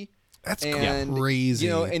movie. That's And, crazy.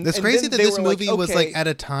 you know, and- That's and crazy then that they this were like, movie was okay. like at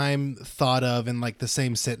a time thought of in like the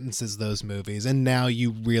same sentence as those movies, and now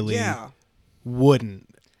you really wouldn't.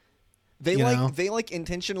 They You know? they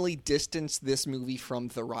intentionally distanced this movie from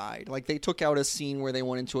the ride. Like they took out a scene where they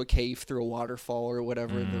went into a cave through a waterfall or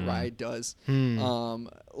whatever the ride does.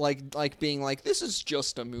 Like being like, this is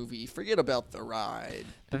just a movie. Forget about the ride.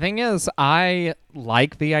 The thing is, I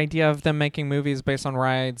like the idea of them making movies based on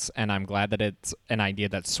rides, and I'm glad that it's an idea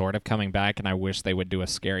that's sort of coming back, and I wish they would do a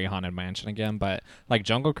scary Haunted Mansion again, but like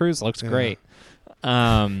Jungle Cruise looks great.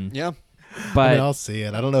 Yeah. But I mean, I'll see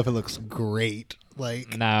it. I don't know if it looks great.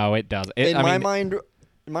 Like no, it does. In my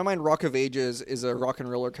mind, Rock of Ages is a rock and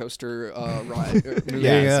roller coaster ride. Movie.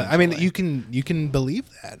 yeah. I mean, essentially. you can believe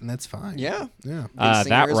that, and that's fine. Yeah. Yeah. Big that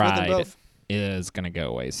singers with them ride both. is gonna go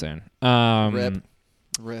away soon.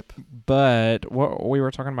 Rip. But we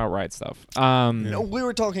were talking about ride stuff. No, we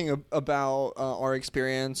were talking about our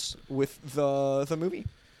experience with the movie.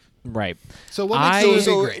 Right. So what makes the movie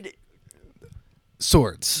So great?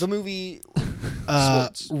 Swords. the movie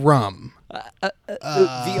Swords. Rum.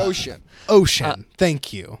 The ocean. Ocean.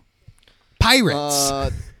 Thank you. Pirates.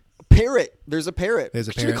 Parrot. There's a parrot. There's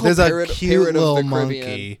a Should we parrot. call There's a parrot cute parrot of little the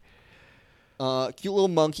Caribbean? monkey. Cute little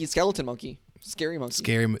monkey, skeleton monkey, scary monkey.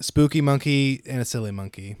 Scary, spooky monkey, and a silly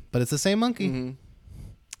monkey. But it's the same monkey. Mhm.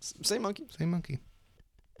 Same monkey. Same monkey.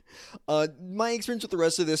 My experience with the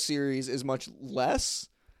rest of this series is much less.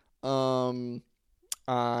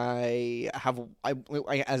 I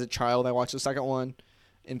as a child I watched the second one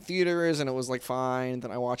in theaters and it was like fine.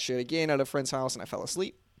 Then I watched it again at a friend's house and I fell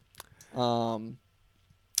asleep.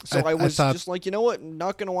 So I was thought- just like, you know what?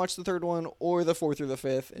 Not gonna watch the third one or the fourth or the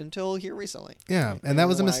fifth until here recently. Yeah, and that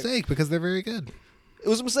was a when I- mistake because they're very good. It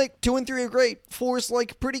was a mistake. 2 and 3 are great. 4 is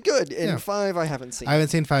like pretty good, and Yeah. 5 I haven't seen. I haven't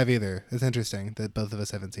seen 5 either. It's interesting that both of us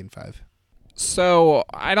haven't seen 5. So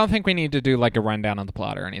I don't think we need to do like a rundown of the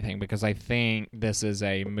plot or anything because I think this is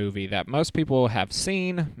a movie that most people have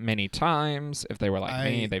seen many times. If they were like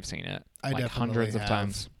me, they've seen it I like definitely hundreds of have.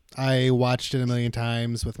 times. I watched it a million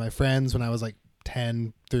times with my friends when I was like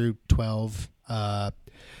 10 through 12.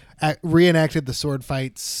 Reenacted the sword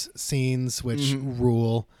fights scenes, which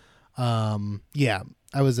rule. Yeah,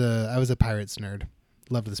 I was a Pirates nerd.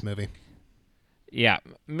 Loved this movie. Yeah,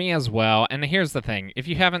 me as well. And here's the thing: if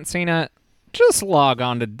you haven't seen it, just log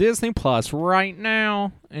on to Disney Plus right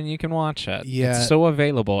now, and you can watch it. Yeah. It's so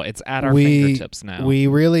available. It's at our fingertips now. We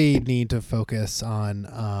really need to focus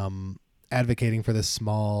on advocating for this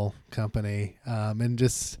small company and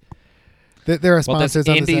just. There are Well, this sponsors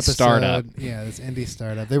on this indie episode. startup. Yeah, this indie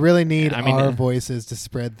startup. They really need I mean, our voices to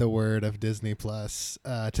spread the word of Disney Plus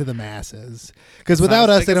to the masses. Because It's not without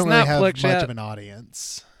as us, big they as don't really have Netflix much yet. of an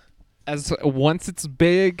audience. As once it's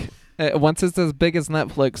big, once it's as big as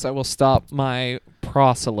Netflix, I will stop my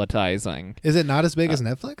proselytizing. Is it not as big as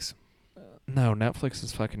Netflix? No, Netflix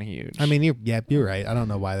is fucking huge. I mean, you're right. I don't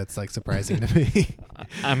know why that's like surprising to me.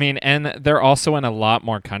 I mean, and they're also in a lot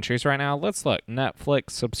more countries right now. Let's look. Netflix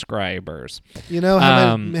subscribers. You know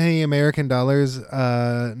how many American dollars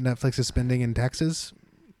Netflix is spending in taxes?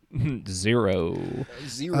 0.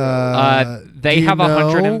 0. They do you have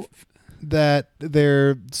 100 know that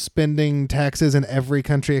they're spending taxes in every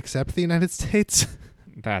country except the United States.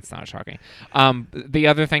 That's not shocking. The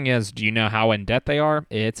other thing is, do you know how in debt they are?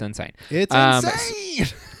 It's insane. It's insane.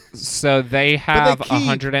 So they But have they keep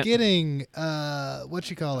 100 getting what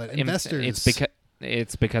you call it, investors.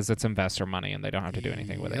 It's because it's investor money and they don't have to do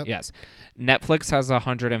anything with Yep. it. Yes. Netflix has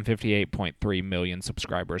 158.3 million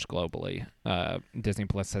subscribers globally. Disney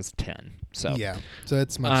Plus has 10. So yeah, so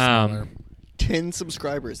it's much smaller. 10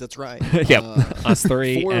 subscribers. That's right. Yep. Us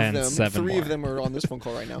 3 4 and of them, 7 3 more. of them are on this phone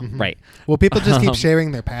call right now. Right. Well, people just keep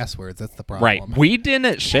sharing their passwords. That's the problem. Right. We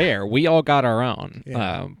didn't share. We all got our own.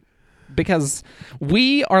 Yeah. Because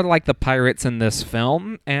we are like the pirates in this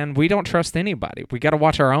film, and we don't trust anybody. We got to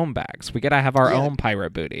watch our own bags. We got to have our own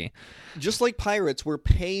pirate booty. Just like pirates, we're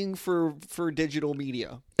paying for digital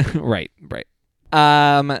media. Right.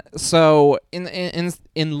 So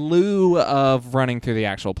in lieu of running through the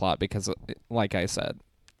actual plot, because like I said,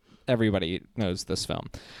 everybody knows this film.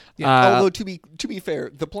 Yeah. Although to be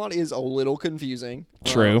fair, the plot is a little confusing.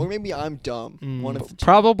 True. Or maybe I'm dumb. One of the two.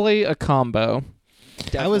 Probably a combo.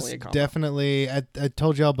 Definitely I was a combo. definitely. I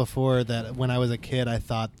told y'all before that when I was a kid, I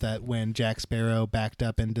thought that when Jack Sparrow backed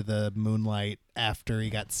up into the moonlight after he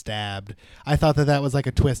got stabbed, I thought that was like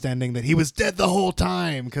a twist ending that he was dead the whole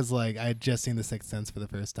time because like I had just seen The Sixth Sense for the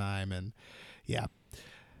first time and yeah,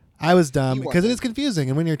 I was dumb You because it weren't. is confusing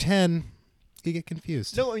and when you're 10, you get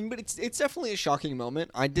confused. No, I mean, but it's definitely a shocking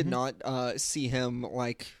moment. I did not see him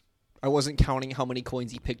like. I wasn't counting how many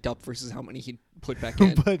coins he picked up versus how many he put back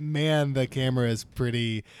in. But man, the camera is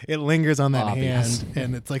pretty. It lingers on that Obvious. hand,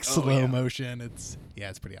 and it's like slow motion. It's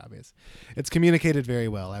pretty obvious. It's communicated very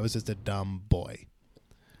well. I was just a dumb boy.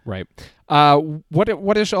 Right.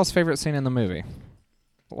 What is y'all's favorite scene in the movie?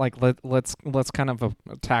 Like let's kind of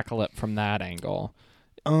tackle it from that angle.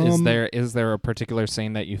 Is there a particular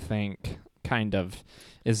scene that you think kind of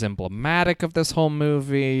is emblematic of this whole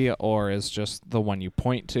movie, or is just the one you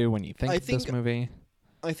point to when you think of this movie?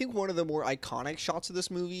 I think one of the more iconic shots of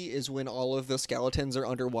this movie is when all of the skeletons are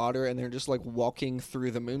underwater and they're just like walking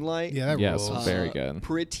through the moonlight. Yeah, that rules. Very good.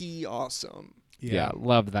 Pretty awesome. Yeah,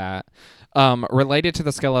 love that. Related to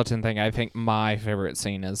the skeleton thing, I think my favorite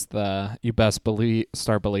scene is the "You best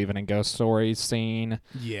start believing in ghost stories" scene.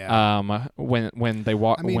 Yeah. When they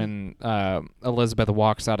walk, when Elizabeth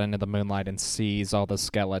walks out into the moonlight and sees all the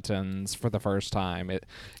skeletons for the first time,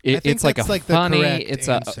 it's like a funny. It's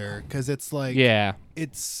answer because it's like it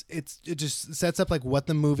just sets up like what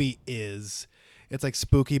the movie is. It's like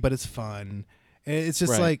spooky, but it's fun. It's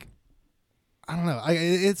just like. I don't know.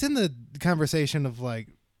 It's in the conversation of like,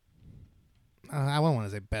 I don't want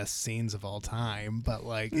to say best scenes of all time, but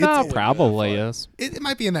like, probably is. It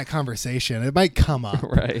might be in that conversation. It might come up.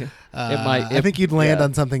 Right. It might. I think you'd land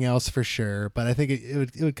on something else for sure, but I think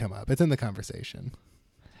it would come up. It's in the conversation.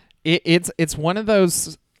 It's one of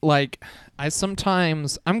those like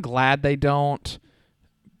I'm glad they don't,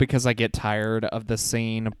 because I get tired of the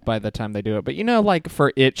scene by the time they do it. But like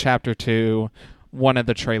for It Chapter 2. One of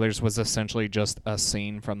the trailers was essentially just a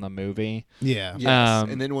scene from the movie. Yeah. Yes.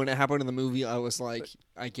 And then when it happened in the movie, I was like,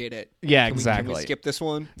 I get it. Yeah, Can we skip this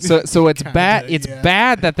one? So it's bad. It's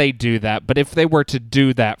bad that they do that. But if they were to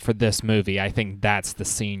do that for this movie, I think that's the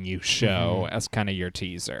scene you show as kind of your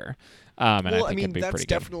teaser. And I think it'd be that's pretty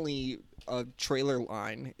good. definitely a trailer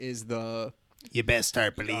line. Is the "You best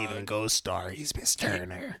start believing ghost stories, Miss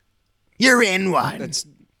Turner. You're in one."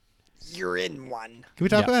 You're in one. Can we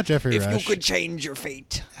talk about Jeffrey Rush? If you could change your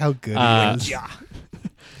fate. How good he is. Yeah.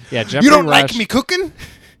 Yeah, Jeffrey You don't Rush, like me cooking?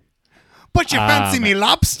 But you fancy me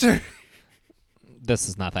lobster? This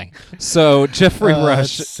is nothing. So Jeffrey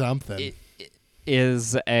Rush It's something.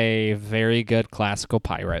 is a very good classical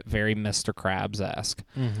pirate, very Mr. Krabs-esque.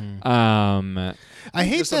 I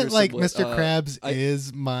hate just that like understood Mr. what, Krabs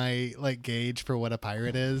is my like gauge for what a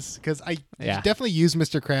pirate is, because I Yeah. definitely use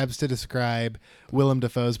Mr. Krabs to describe Willem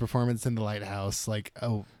Dafoe's performance in The Lighthouse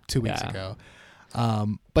 2 weeks ago.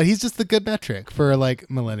 But he's just the good metric for like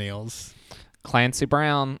millennials. Clancy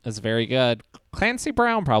Brown is very good. Clancy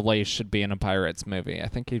Brown probably should be in a Pirates movie. I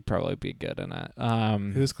think he'd probably be good in it.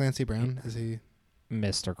 Who's Clancy Brown? Is he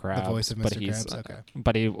Mr. Krabs? the voice of but Mr. he's, Krabs? Okay.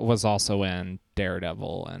 But he was also in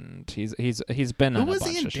Daredevil, and he's been Who in a was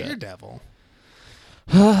bunch he in of shit. Daredevil?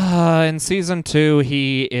 In season 2,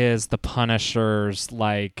 he is the Punisher's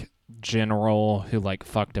like general who like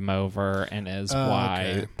fucked him over, and is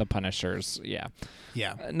why okay. the Punisher's Yeah.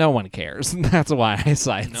 no one cares. That's why I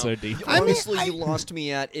sighed so deep. Honestly, you lost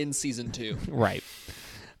me in season 2. Right.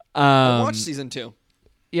 I watched season 2.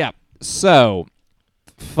 Yeah. So,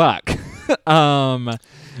 fuck.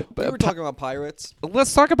 We were talking about pirates.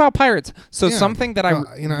 Let's talk about pirates. So Yeah. something that I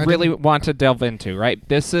I really didn't- want to delve into, right?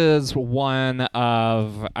 This is one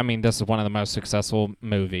of the most successful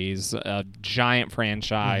movies. A giant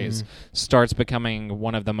franchise starts becoming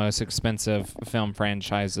one of the most expensive film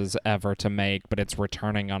franchises ever to make, but it's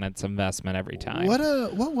returning on its investment every time.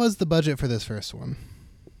 What was the budget for this first one?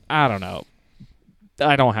 I don't know.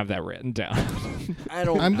 I don't have that written down.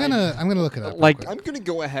 I'm gonna look it up. Like- real quick. I'm gonna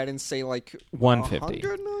go ahead and say like 150.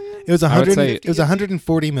 100 million. It was I would 100. say- It was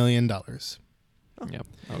 140 $million, Yep,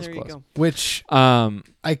 that was There you close. go. which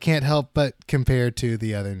I can't help but compare to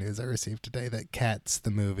the other news I received today that Cats the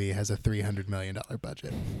movie has a $300 million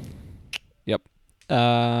budget. Yep.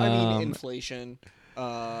 I mean inflation.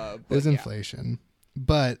 There's inflation,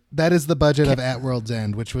 but that is the budget of At World's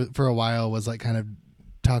End, which for a while was like kind of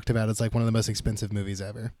talked about as like one of the most expensive movies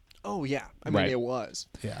ever. Oh yeah, I mean Right. it was.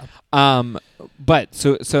 Yeah. But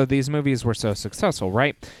so these movies were so successful,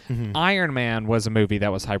 right? Mm-hmm. Iron Man was a movie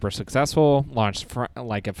that was hyper successful, launched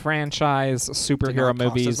like a franchise. Did Superhero not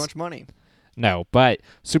cost movies, as much money. no, but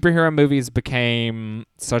superhero movies became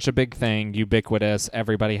such a big thing, ubiquitous.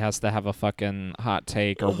 Everybody has to have a fucking hot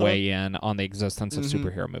take or weigh in on the existence of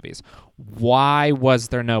superhero movies. Why was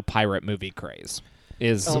there no pirate movie craze?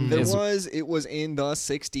 It was in the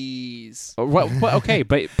 60s. Okay,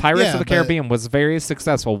 but Pirates Yeah, of the but- Caribbean was very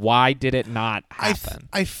successful. Why did it not happen?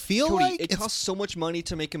 I feel Cody, like it it's, costs so much money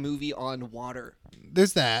to make a movie on water.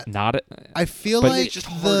 there's that. Not I feel But like it's just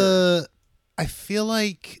harder. I feel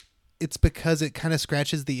like it's because it kind of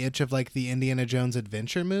scratches the itch of like the Indiana Jones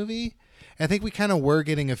adventure movie. I think we kind of were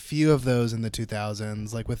getting a few of those in the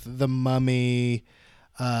 2000s, like with The Mummy,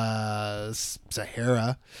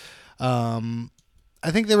 Sahara.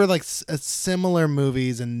 I think they were like similar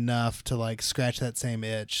movies enough to like scratch that same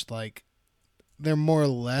itch. Like they're more or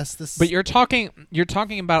less the But you're talking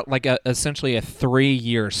about like essentially a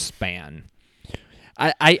 3-year span.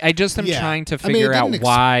 I just am trying to figure out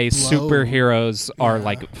why superheroes are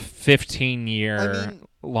like 15-year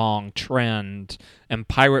long trend and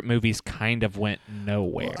pirate movies kind of went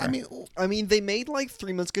nowhere. I mean, they made like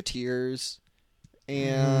Three Musketeers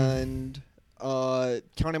and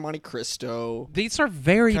Count of Monte Cristo. These are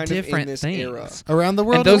very different things. Era. Around the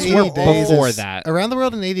World and those in were 80 days before that. Around the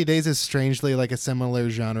World in 80 Days is strangely like a similar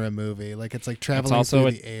genre movie. Like it's like traveling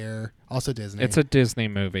through the air. Also Disney. It's a Disney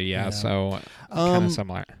movie, yeah. So kind of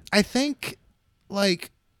similar. I think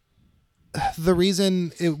like the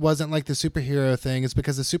reason it wasn't like the superhero thing is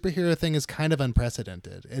because the superhero thing is kind of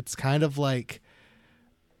unprecedented. It's kind of like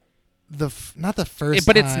not the first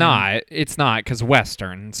but time. It's not because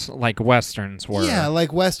westerns were like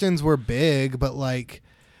westerns were big, but like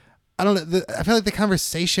I don't know, I feel like the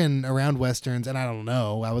conversation around westerns, and I don't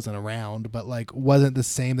know, I wasn't around, but like wasn't the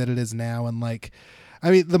same that it is now. And like I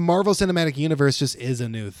mean, the Marvel Cinematic Universe just is a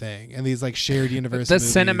new thing, and these like shared universe. The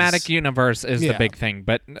movies, cinematic universe is the big thing,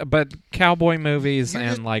 but cowboy movies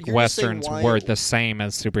and like westerns were the same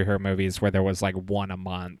as superhero movies, where there was like one a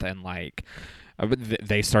month, and like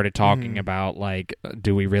they started talking about like,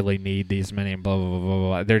 do we really need these many? Blah blah blah blah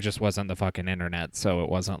blah. There just wasn't the fucking internet, so it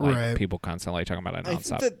wasn't like people constantly talking about it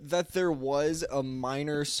nonstop. I think that there was a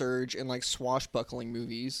minor surge in like swashbuckling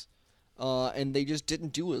movies, and they just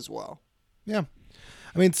didn't do as well. Yeah.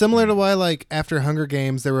 I mean, similar to why, like, after Hunger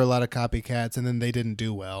Games, there were a lot of copycats, and then they didn't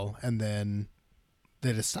do well, and then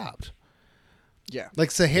they just stopped. Yeah.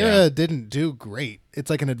 Like, Sahara didn't do great. It's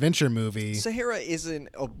like an adventure movie. Sahara isn't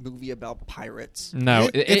a movie about pirates. No,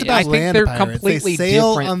 it's about I think land they're pirates. completely they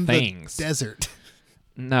sail different on things. The desert.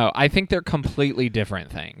 No, I think they're completely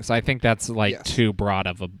different things. I think that's like too broad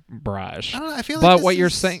of a brush. I don't know. I feel like but what you're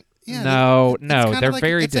saying... Yeah, no, they're like,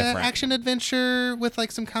 very different. It's an action adventure with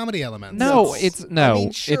like some comedy elements. No, it's no. I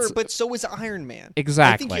mean, sure, but so is Iron Man.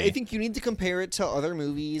 Exactly. I think you need to compare it to other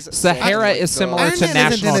movies. Sahara is similar to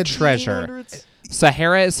National Treasure.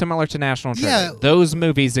 Sahara is similar to National Treasure. Yeah, those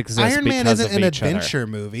movies exist Iron Man because isn't of an each adventure other.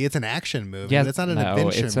 movie. It's an action movie. Yeah, it's not an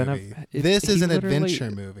adventure movie. This is an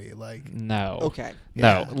adventure movie. Like no. Okay.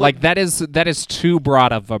 No. Like that is too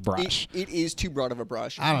broad of a brush. It is too broad of a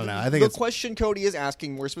brush. I don't know. I think the question Cody is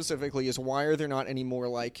asking more specifically is why are there not any more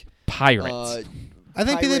like pirates? I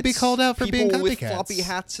think they'd be called out for being copycats. With floppy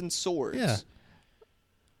hats and swords. Yeah.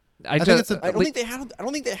 I don't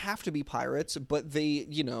think they have to be pirates, but they,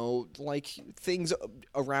 like things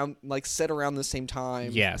around, like set around the same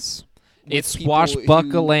time. Yes, it's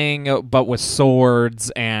swashbuckling, but with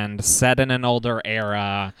swords and set in an older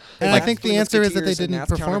era. And I think the answer is that they didn't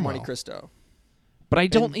perform well. Monte Cristo. But I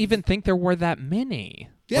don't even think there were that many.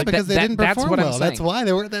 Yeah, like because they didn't perform well. That's why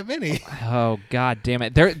there weren't that many. Oh, God damn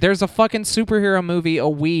it. There's a fucking superhero movie a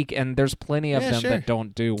week, and there's plenty of them that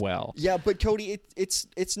don't do well. Yeah, but Cody,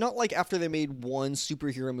 it's not like after they made one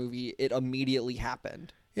superhero movie, it immediately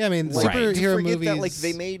happened. Yeah, I mean, superhero movies. That, like,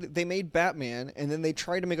 they made Batman, and then they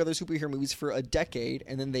tried to make other superhero movies for a decade,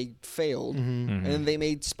 and then they failed. And then they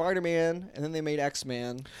made Spider-Man, and then they made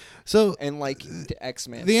X-Men. And like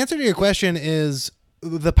X-Men. The answer to your question is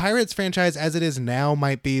the Pirates franchise, as it is now,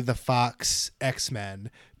 might be the Fox X-Men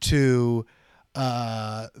to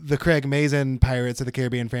the Craig Mazin Pirates of the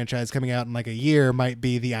Caribbean franchise coming out in like a year might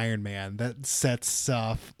be the Iron Man that sets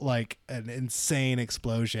off like an insane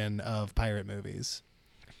explosion of pirate movies.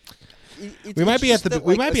 We might be at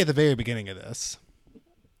the very beginning of this.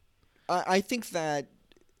 I think that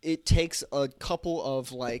it takes a couple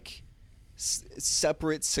of like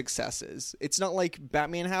separate successes. It's not like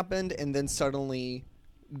Batman happened and then suddenly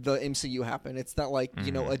the MCU happened. It's not like,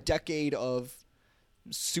 a decade of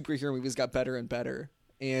superhero movies got better and better.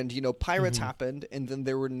 And, Pirates happened, and then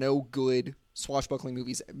there were no good swashbuckling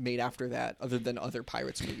movies made after that other than other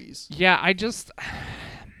Pirates movies. Yeah,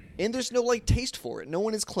 And there's no, like, taste for it. No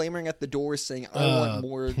one is clamoring at the door saying, I want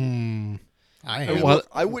more...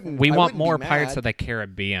 I wouldn't. We want wouldn't more be Pirates mad. of the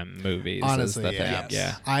Caribbean movies. Honestly, is the thing. yes.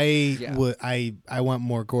 Yeah. I want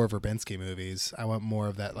more Gore Verbinski movies. I want more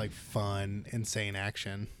of that like fun, insane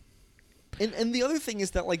action. And the other thing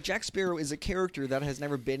is that like Jack Sparrow is a character that has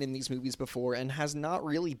never been in these movies before and has not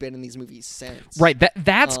really been in these movies since. Right.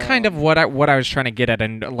 That's kind of what I was trying to get at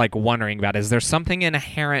and like wondering about. Is there something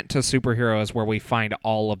inherent to superheroes where we find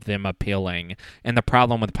all of them appealing? And the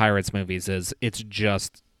problem with Pirates movies is it's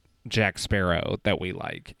just Jack Sparrow that we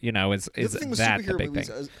like. You know, is The thing with that the superhero big movies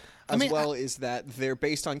thing? is that they're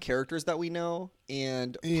based on characters that we know,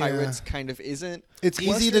 and Yeah. Pirates kind of isn't. It's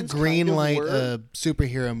easy to Westerns kind of greenlight were. a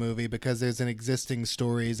superhero movie because there's an existing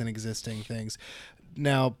stories and existing things.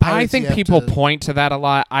 Now, I Pirates, think you have people to- point to that a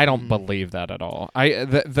lot. I don't believe that at all.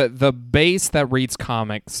 The base that reads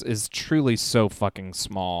comics is truly so fucking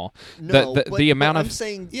small. No, the but amount I'm of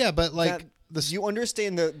saying Yeah, but like that the you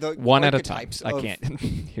understand the one at a time. archetypes I of- can't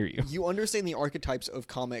hear you. You understand the archetypes of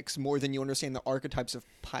comics more than you understand the archetypes of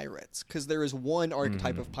pirates, because there is one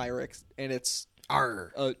archetype of pirates, and it's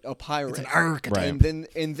a pirate. It's an archetype. Right.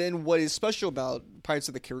 And then what is special about Pirates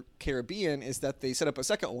of the Caribbean is that they set up a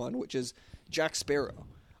second one, which is Jack Sparrow.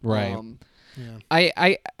 Right. Yeah.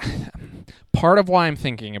 I part of why I'm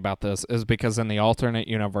thinking about this is because in the alternate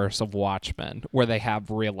universe of Watchmen, where they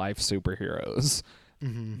have real life superheroes,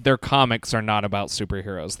 their comics are not about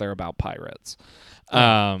superheroes; they're about pirates.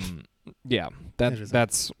 Yeah,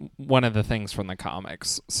 that's one of the things from the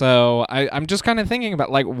comics. So I'm just kind of thinking about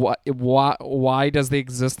like why does the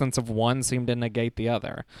existence of one seem to negate the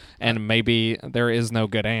other? And maybe there is no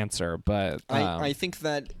good answer, but I think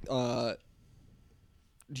that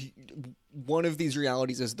one of these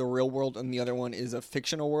realities is the real world and the other one is a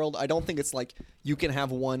fictional world. I don't think it's like you can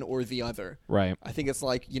have one or the other. right. I think it's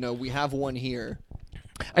like, we have one here.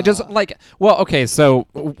 I just okay, so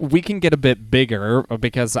we can get a bit bigger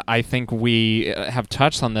because I think we have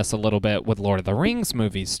touched on this a little bit with Lord of the Rings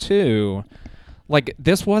movies too. Like,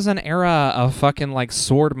 this was an era of fucking like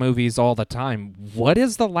sword movies all the time. What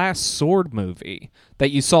is the last sword movie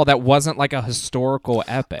that you saw that wasn't like a historical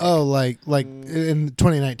epic? Oh, like in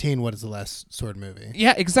 2019, what is the last sword movie?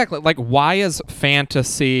 Yeah, exactly. Like, why is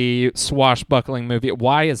fantasy swashbuckling movie?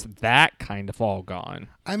 Why is that kind of all gone?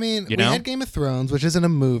 I mean, You we know? had Game of Thrones, which isn't a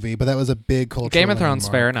movie, but that was a big cultural Game of Thrones,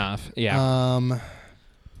 landmark. fair enough. Yeah.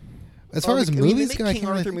 As far as they movies make go, I King can't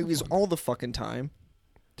really Arthur think of movies one. all the fucking time.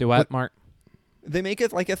 Do what, Mark? They make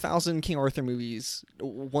it like 1,000 King Arthur movies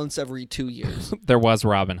once every 2 years. There was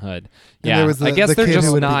Robin Hood. And Yeah, there was I the guess they're kid who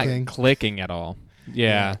just would be not king. clicking at all.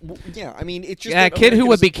 Yeah. Yeah, I mean, it's just Yeah, that Kid Who America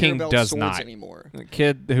Would Be doesn't care King about does swords not. anymore.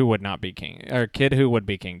 Kid Who Would Not Be King, or Kid Who Would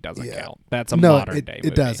Be King doesn't Yeah. count. That's a No, modern day movie.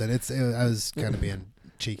 it doesn't. I was kind of being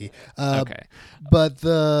cheeky. Okay. But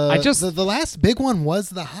I just- the last big one was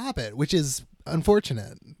The Hobbit, which is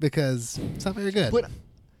unfortunate because it's not very good. But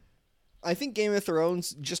I think Game of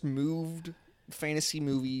Thrones just moved fantasy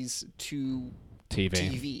movies to TV.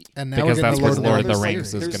 TV. and now Because we're that's getting what the Lord of the There's like-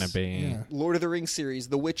 Rings is there's- going to be. Yeah. Lord of the Rings series,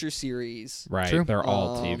 The Witcher series. Right. True. They're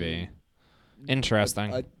all Um, TV.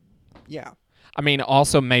 Interesting. Yeah. I mean,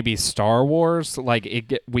 also maybe Star Wars. Like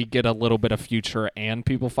we get a little bit of future and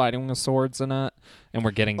people fighting with swords in it, and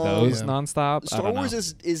we're getting those Yeah. nonstop. I Star don't Wars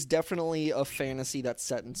know. is definitely a fantasy that's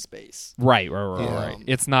set in space. Right. Yeah.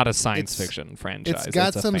 It's not a science It's- fiction franchise. It's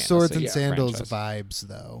got a some swords and fantasy sandals franchise. vibes,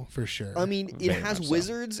 though, for sure. I mean, it Very has much so.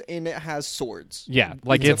 wizards and it has swords. Yeah,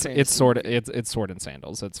 like a it's fantasy sword movie. it's sword and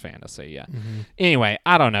sandals. It's fantasy. Yeah. Mm-hmm. Anyway,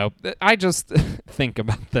 I don't know. I just think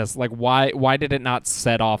about this. Like, why did it not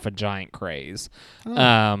set off a giant craze?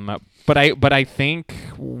 But I think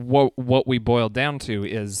what we boiled down to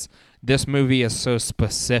is this movie is so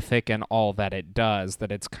specific in all that it does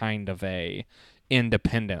that it's kind of a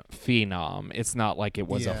independent phenom. It's not like it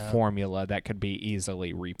was a Yeah. formula that could be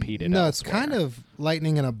easily repeated. No, it's elsewhere. kind of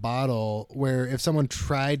lightning in a bottle where if someone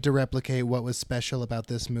tried to replicate what was special about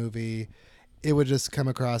this movie, it would just come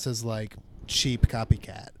across as like cheap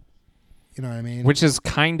copycat. You know what I mean? Which is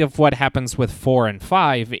kind of what happens with 4 and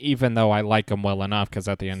 5, even though I like them well enough because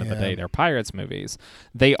at the end of the Yeah. day, they're Pirates movies.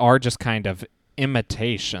 They are just kind of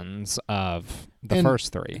imitations of the And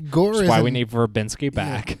first three. Gore That's why we isn't- need Verbinski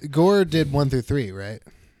back. Yeah. Gore did 1 through 3, right?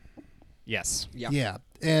 Yes. Yeah. Yeah.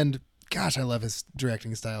 And gosh, I love his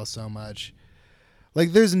directing style so much.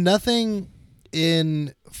 Like there's nothing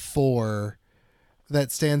in 4 that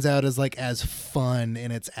stands out as like as fun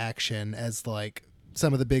in its action as like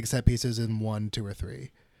some of the big set pieces in 1, 2, or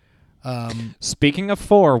 3. Speaking of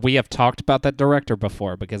 4, we have talked about that director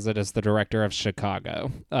before because it is the director of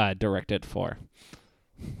Chicago, directed 4.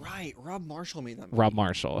 Right. Rob Marshall made that movie. Rob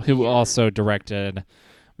Marshall, who also directed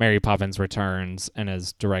Mary Poppins Returns and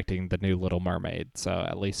is directing the new Little Mermaid. So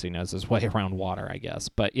at least he knows his way around water, I guess.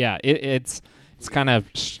 But yeah, it's kind of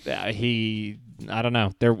I don't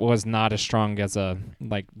know. There was not as strong as a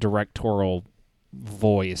like directorial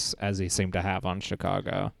voice as he seemed to have on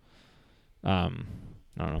Chicago. I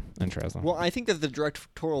don't know. Interesting. Well, I think that the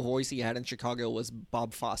directorial voice he had in Chicago was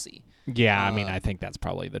Bob Fosse. Yeah, I mean, I think that's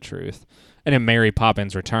probably the truth. And in Mary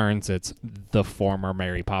Poppins Returns, it's the former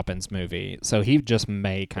Mary Poppins movie, so he just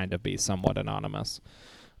may kind of be somewhat anonymous.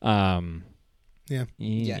 Yeah. Yeah,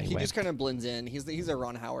 he anyway. just kind of blends in. He's a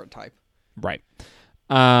Ron Howard type. Right.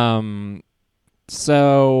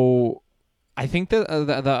 So I think the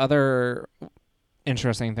other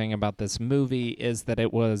interesting thing about this movie is that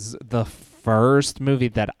it was the first movie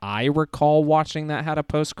that I recall watching that had a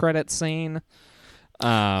post-credit scene.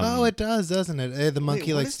 Oh, it does, doesn't it? The monkey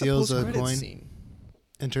Wait, what is the steals a post-credits coin scene?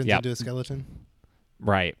 and turns Yep. into a skeleton.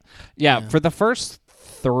 Right. Yeah, Yeah. for the first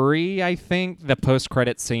 3, I think the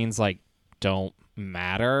post-credit scenes don't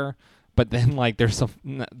matter. But then, there's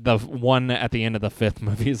the one at the end of the 5th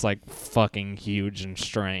movie is fucking huge and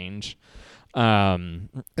strange. And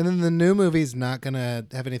then the new movie's not gonna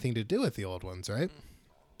have anything to do with the old ones, right?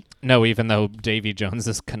 No, even though Davy Jones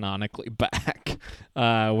is canonically back,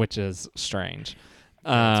 which is strange.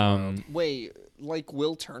 Wait, like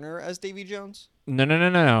Will Turner as Davy Jones?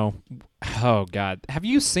 No. Oh God, have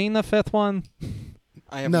you seen the 5th one?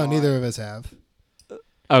 I have No, not. neither of us have.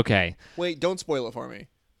 Okay. Wait, don't spoil it for me.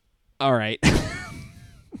 All right.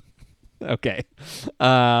 Okay.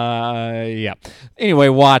 Yeah. Anyway,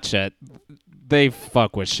 watch it. They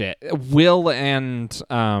fuck with shit. Will and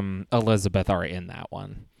Elizabeth are in that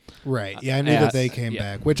one. Right. Yeah, I knew Yeah, that they came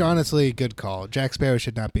yeah. back, which honestly, good call. Jack Sparrow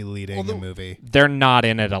should not be leading Although- a movie. They're not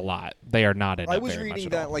in it a lot. They are not in I it was very reading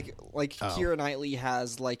much that at all. like Oh. Keira Knightley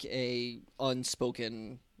has a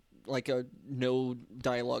unspoken, a no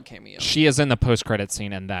dialogue cameo. She is in the post-credit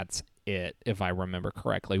scene, and that's it, if I remember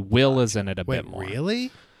correctly. Will is in it a Wait, bit more.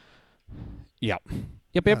 really? Yep.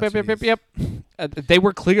 Yep. Oh, jeez. They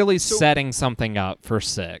were clearly So- setting something up for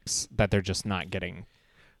 6 that they're just not getting.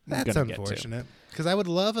 That's gonna get to. unfortunate. Because I would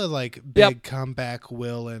love a big comeback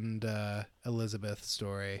Will and Elizabeth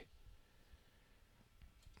story.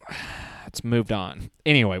 It's moved on.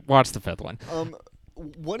 Anyway, watch the 5th one.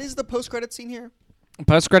 What is the post-credit scene here?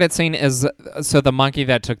 Post-credit scene is so the monkey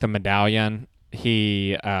that took the medallion.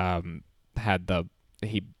 He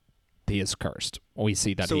he is cursed. We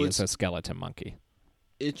see that So he it's- is a skeleton monkey.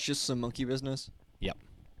 It's just some monkey business. Yep.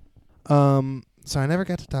 So I never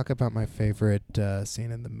got to talk about my favorite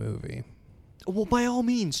scene in the movie. Well, by all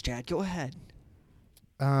means, Chad, go ahead.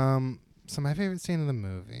 So my favorite scene in the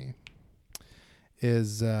movie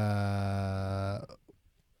is the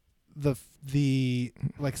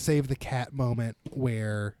save the cat moment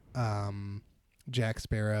where Jack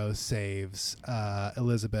Sparrow saves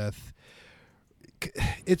Elizabeth.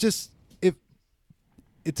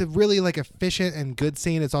 It's a really efficient and good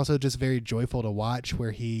scene. It's also just very joyful to watch,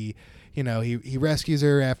 where he rescues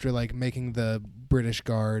her after making the British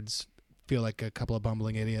guards feel like a couple of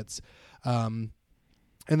bumbling idiots. And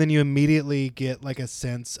then you immediately get a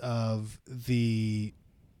sense of the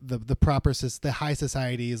high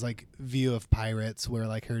society's view of pirates, where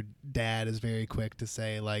her dad is very quick to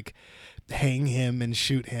say hang him and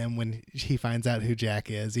shoot him when he finds out who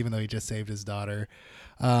Jack is, even though he just saved his daughter.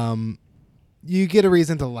 You get a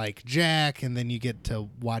reason to like Jack, and then you get to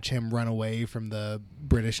watch him run away from the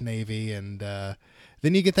British Navy, and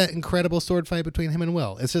then you get that incredible sword fight between him and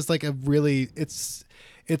Will. It's just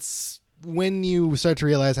it's when you start to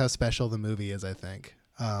realize how special the movie is, I think,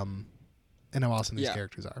 and how awesome these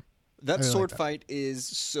characters are. That I really sword like that. fight is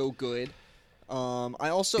so good.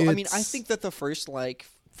 I think that the first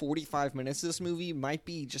 45 minutes of this movie might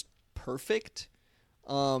be just perfect.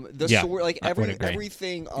 The Yeah, sword, I would agree.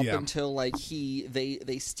 everything up Yeah. until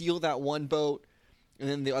they steal that one boat, and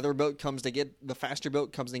then the other boat comes to get the faster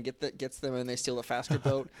boat comes and gets them, and they steal the faster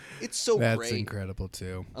boat. It's so That's great. incredible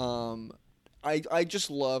too. I just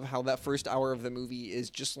love how that first hour of the movie is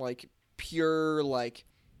just pure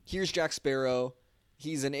here's Jack Sparrow.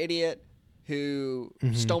 He's an idiot who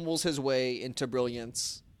stumbles his way into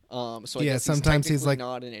brilliance. So I Yeah, guess sometimes he's technically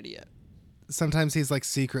not an idiot. Sometimes he's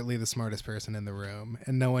secretly the smartest person in the room,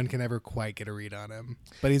 and no one can ever quite get a read on him.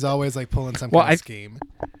 But he's always pulling some kind of scheme.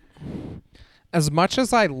 As much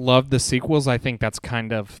as I love the sequels, I think that's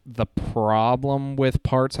kind of the problem with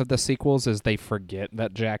parts of the sequels is they forget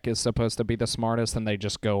that Jack is supposed to be the smartest, and they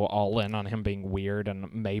just go all in on him being weird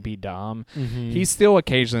and maybe dumb. He still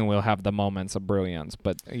occasionally will have the moments of brilliance,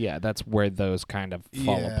 but yeah, that's where those kind of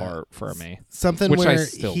fall Yeah. apart for me. Something Which where I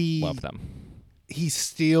still he love them. he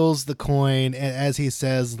steals the coin, and as he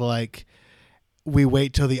says, we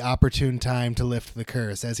wait till the opportune time to lift the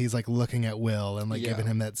curse, as he's looking at Will and giving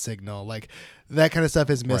him that signal. That kind of stuff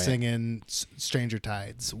is missing in Stranger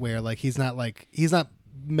Tides, where he's not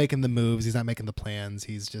making the moves, he's not making the plans,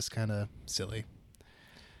 he's just kind of silly.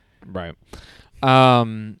 Right.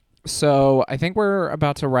 So I think we're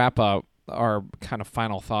about to wrap up our kind of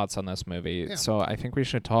final thoughts on this movie. Yeah. So I think we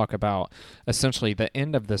should talk about essentially the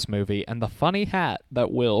end of this movie and the funny hat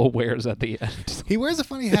that Will wears at the end. He wears a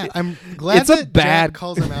funny hat. I'm glad It's a that bad- Jack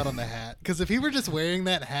calls him out on the hat, because if he were just wearing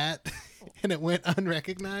that hat and it went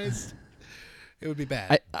unrecognized, it would be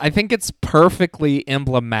bad. I think it's perfectly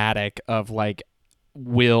emblematic of like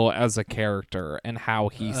Will as a character and how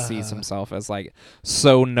he sees himself as like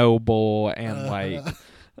so noble and like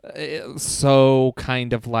so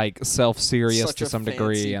kind of like self-serious Such to a some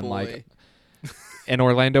degree, fancy and boy. like and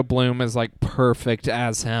Orlando Bloom is like perfect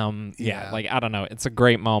as him. Yeah. Like I don't know, it's a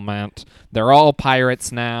great moment. They're all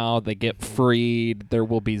pirates now. They get freed. There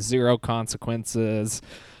will be zero consequences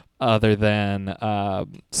other than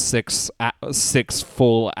 6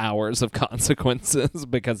 full hours of consequences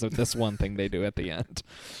because of this one thing they do at the end.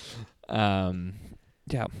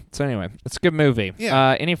 Yeah. So anyway, it's a good movie.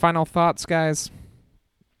 Yeah. Any final thoughts, guys?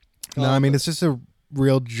 No, I mean, it's just a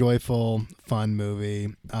real joyful, fun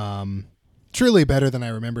movie. Truly better than I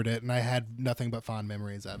remembered it, and I had nothing but fond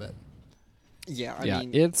memories of it. Yeah, I Yeah,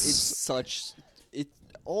 mean, it's- such.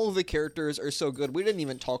 All of the characters are so good. We didn't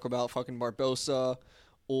even talk about fucking Barbossa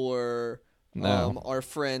or No. our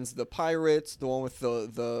friends, the pirates, the one with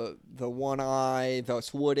the one eye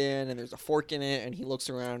that's wooden, and there's a fork in it, and he looks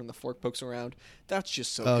around, and the fork pokes around. That's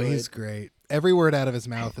just so good. He's great. Every word out of his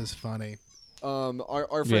mouth is funny. Our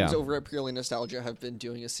friends Yeah. over at Purely Nostalgia have been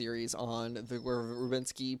doing a series on the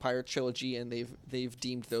Rubinsky Pirate Trilogy, and they've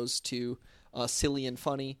deemed those two silly and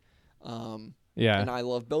funny. Yeah. And I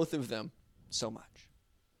love both of them so much.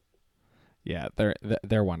 Yeah,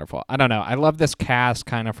 they're wonderful. I don't know. I love this cast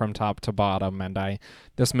kind of from top to bottom, and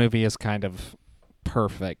this movie is kind of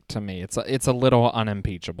perfect to me. It's a little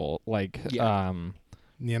unimpeachable. Like, Yeah.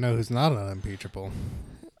 You know who's not unimpeachable?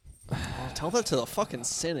 Tell that to the fucking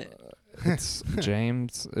Senate. it's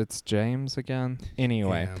James. It's James again.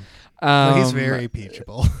 Anyway, Yeah. No, he's very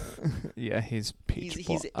peachable. Yeah, he's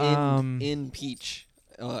peachable. He's in peach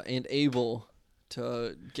and able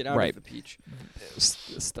to get out Right. of the peach.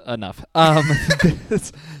 Enough.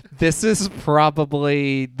 This is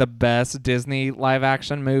probably the best Disney live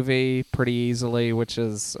action movie, pretty easily, which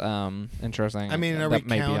is interesting. I mean, are that we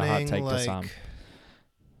may be a hot counting, take to some.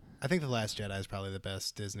 I think The Last Jedi is probably the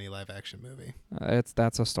best Disney live action movie.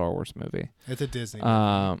 That's a Star Wars movie. It's a Disney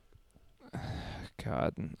movie.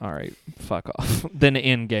 God, all right, fuck off. Then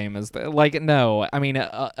Endgame is no. I mean,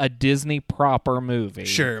 a Disney proper movie.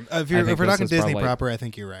 Sure. If I we're think talking this is Disney probably- proper, I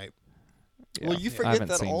think you're right. Well, you I forget haven't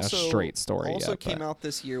that seen also a straight story also yet, came but- out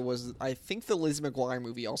this year was I think the Liz McGuire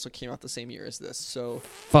movie also came out the same year as this. So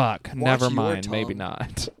Fuck. Never your mind. Maybe tongue.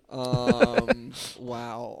 not.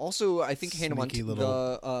 wow. Also, I think Hannah Sneaky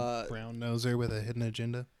Montana Brown noser with a hidden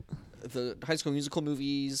agenda. the High School Musical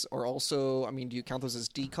movies are also. I mean, do you count those as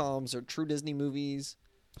DComs or true Disney movies?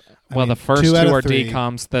 Well, mean, the first 2 out two of are 3.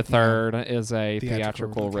 DComs. The third is a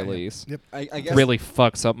Theatrical theatrical release. Yep. I guess Really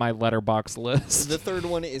fucks up my letterbox list. the third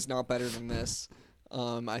one is not better than this.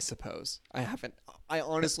 I suppose I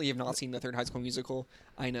honestly have not seen the third High School Musical.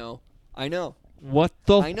 I know. What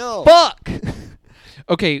the I know. fuck?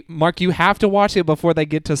 Okay, Mark, you have to watch it before they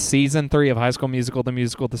get to season 3 of High School Musical,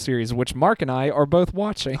 the series, which Mark and I are both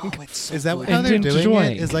watching. Oh, it's so Is that good. how And they're doing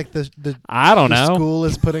enjoying. it? Is like the I don't the know. school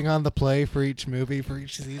is putting on the play for each movie for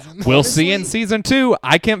each season? We'll see in Honestly- season 2.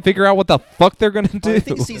 I can't figure out what the fuck they're gonna do. I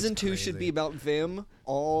think season 2 crazy. should be about them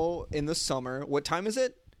all in the summer. What time is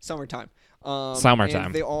it? Summertime. Summertime.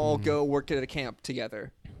 And they all go work at a camp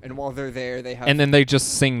together. And while they're there, they have. And then they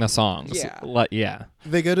just sing the songs. Yeah. Yeah.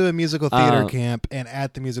 They go to a musical theater Uh, camp, and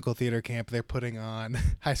at the musical theater camp, they're putting on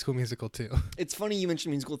High School Musical 2. It's funny you mentioned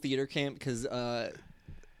musical theater camp because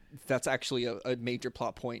that's actually a major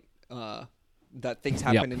plot point. That things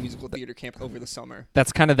happen in musical theater camp over the summer.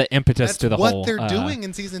 That's kind of the impetus That's to the what whole. they're doing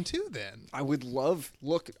in season 2. Then I would love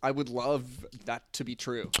that to be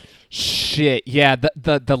true. Shit. Yeah.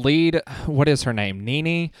 The lead. What is her name?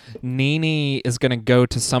 Nene. Nene is gonna go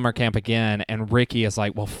to summer camp again, and Ricky is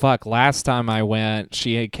like, "Well, fuck. Last time I went,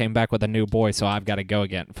 she came back with a new boy, so I've got to go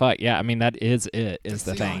again." Fuck. Yeah. I mean, that is it. Is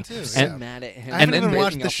the thing. season 2, So yeah. mad at him. I haven't then even breaking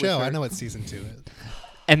watched the up with show. her. I know what season 2 is.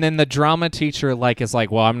 And then the drama teacher is like,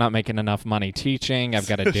 well, I'm not making enough money teaching. I've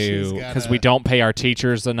got to So do she's because gotta- we don't pay our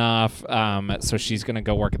teachers enough. So she's gonna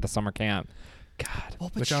go work at the summer camp. God. Well,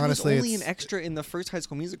 but Which she honestly, was only an it's- extra in the first High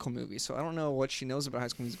School Musical movie, so I don't know what she knows about High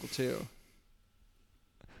School Musical 2.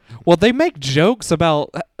 Well, they make jokes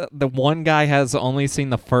about the one guy has only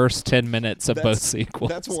seen the first 10 minutes of both That's- sequels.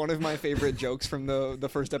 That's one of my favorite jokes from the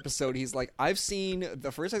first episode. He's like, I've seen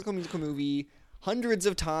the first High School Musical movie hundreds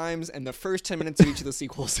of times and the first 10 minutes of each of the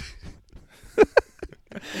sequels.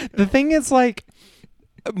 The thing is, like,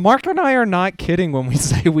 Mark and I are not kidding when we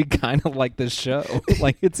say we kind of like this show.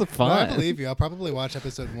 Like, it's a No, fun. I believe you. I'll probably watch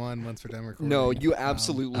episode 1 once we're done recording. No, you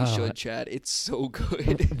absolutely should, Chad. It's so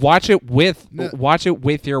good. Watch it with No.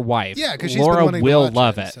 your wife. Yeah, because she's Laura been wanting will to watch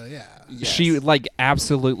love it. it. So yeah. Yes. She like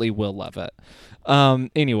absolutely will love it.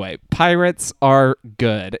 Anyway, pirates are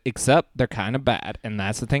good, except they're kind of bad, and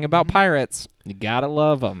that's the thing about pirates. You gotta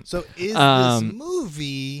love them. So is this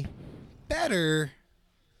movie better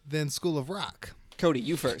than School of Rock? Cody,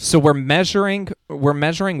 you first. So we're measuring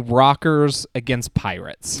rockers against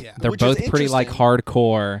pirates. Yeah. They're Which is both pretty like interesting.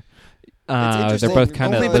 hardcore. They're interesting both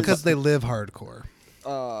kind Only of because they live hardcore.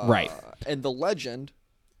 Right. And the legend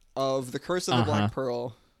of the Curse of the Black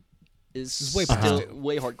Pearl is way still past it.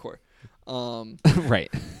 way hardcore.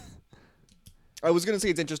 right. I was gonna say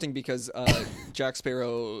it's interesting because Jack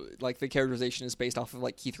Sparrow, like the characterization is based off of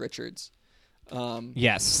like Keith Richards.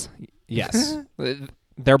 Yes.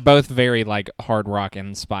 They're both very like hard rock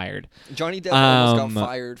inspired. Johnny Depp almost got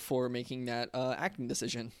fired for making that acting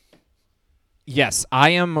decision. Yes, I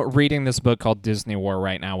am reading this book called Disney War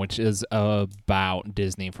right now, which is about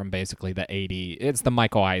Disney from basically the 80s. It's the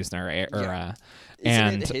Michael Eisner era. Isn't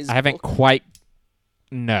And it his I haven't book? quite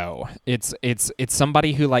No. It's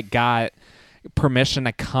somebody who like got permission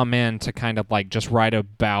to come in to kind of like just write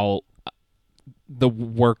about the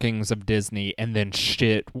workings of Disney, and then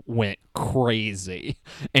shit went crazy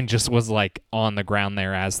and just was like on the ground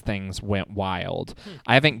there as things went wild.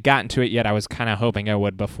 I haven't gotten to it yet. I was kind of hoping I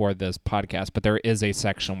would before this podcast, but there is a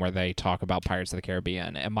section where they talk about Pirates of the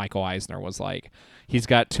Caribbean, and Michael Eisner was like, he's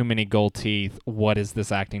got too many gold teeth. What is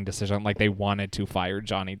this acting decision? Like, they wanted to fire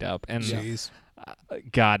Johnny Depp, and Jeez.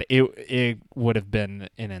 God, it would have been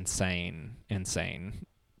an insane.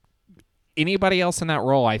 Anybody else in that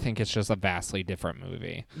role, I think it's just a vastly different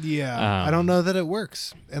movie. Yeah. I don't know that it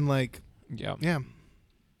works. And like, yeah,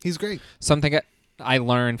 he's great. Something I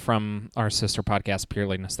learned from our sister podcast,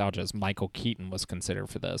 Purely Nostalgia, is Michael Keaton was considered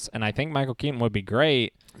for this, and I think Michael Keaton would be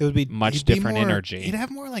great. It would be Much he'd be different more- energy. He'd have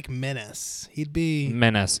more like menace. He'd be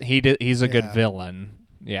Menace. He's a good Yeah. villain.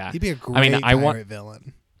 Yeah. he'd be a great I mean, I pirate want.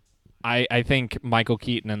 villain. I think Michael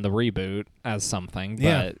Keaton in the reboot as something,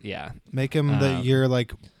 but yeah. Make him your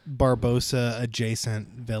like Barbossa adjacent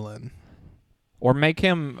villain. Or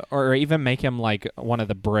even make him like one of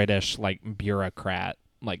the British like bureaucrat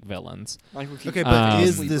like villains. Michael Keaton Okay, but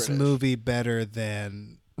is definitely this British. movie better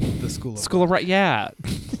than the School of School of Rock, yeah.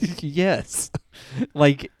 Yes.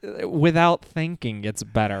 Like, without thinking, it's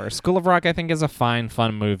better. School of Rock, I think, is a fine,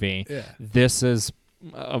 fun movie. Yeah. This is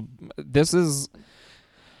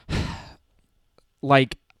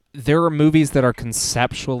like, there are movies that are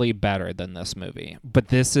conceptually better than this movie, but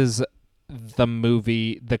this is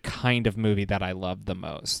the kind of movie that I love the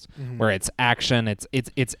most, where it's action, it's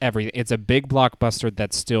everything. It's a big blockbuster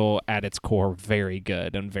that's still at its core very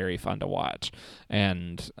good and very fun to watch,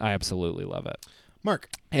 and I absolutely love it. Mark.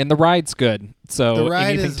 And the ride's good. So The ride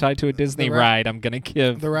anything is- tied to a Disney the ride, I'm gonna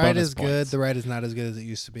give. The ride bonus is points. good. The ride is not as good as it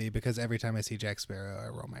used to be because every time I see Jack Sparrow, I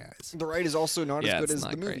roll my eyes. The ride is also not Yeah, as good it's as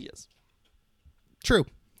not the movie great. is. True.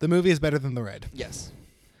 The movie is better than the ride. Yes.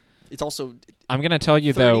 It's also I'm gonna tell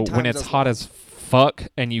you 30 though, when times it's as hot long. as fuck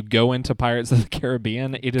and you go into Pirates of the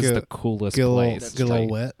Caribbean, it is Get- the coolest Get a little, place. get a little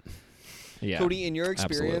wet. Yeah. Cody, in your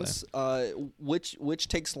experience, which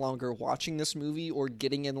takes longer, watching this movie or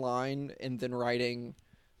getting in line and then riding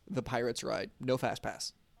the Pirates ride? No fast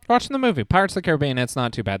pass. Watching the movie Pirates of the Caribbean, it's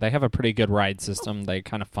not too bad. They have a pretty good ride system. They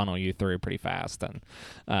kind of funnel you through pretty fast, and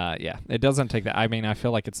yeah, it doesn't take that. I mean, I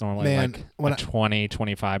feel like it's normally Man, like when a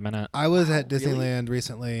 25 minute. I was at really? Disneyland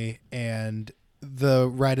recently, and the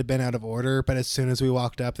ride had been out of order. But as soon as we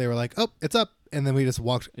walked up, they were like, "Oh, it's up!" And then we just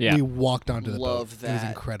walked. Yeah. We walked onto the Love boat. It was that.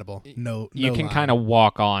 incredible. No, You can kind of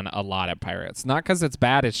walk on a lot at Pirates, not because it's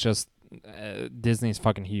bad. It's just Disney's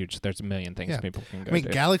fucking huge. There's a million things Yeah. people can go I mean, do.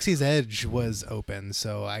 Galaxy's Edge was open,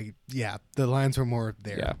 so the lines were more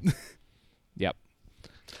there. Yeah. Yep.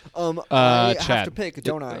 I have Chad, to pick,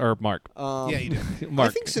 don't I? Or Mark. Yeah, you do.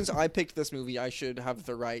 Mark. I think since I picked this movie, I should have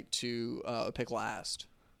the right to pick last.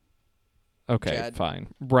 Okay, Chad. fine.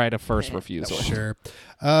 Right of first Yeah, refusal. Sure.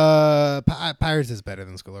 Pirates is better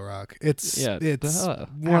than School of Rock. It's Yeah, duh.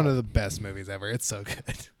 one of the best movies ever. It's so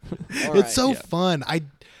good. All It's right, so yeah. fun. I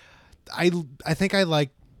think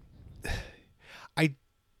I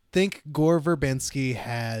think Gore Verbinski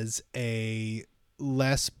has a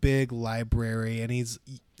less big library, and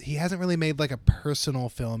he hasn't really made like a personal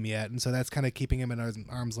film yet, and so that's kind of keeping him at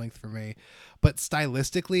arm's length for me. But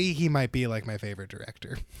stylistically, he might be like my favorite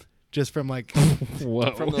director, just from like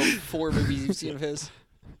Whoa. From the 4 movies you've seen of his.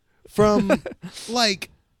 from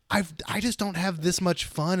like I just don't have this much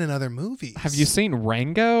fun in other movies. Have you seen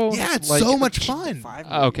Rango? Yeah, it's Like- so much fun. 5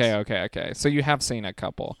 movies. Okay. So you have seen a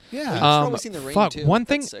couple. Yeah. You've probably seen The Ring fuck, too. one That's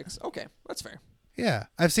thing- 6. Okay, that's fair. Yeah.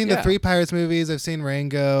 I've seen Yeah. the 3 Pirates movies. I've seen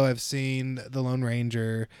Rango. I've seen The Lone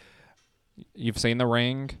Ranger. You've seen The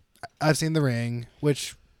Ring? I've seen The Ring,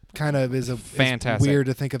 which kind of is Fantastic. weird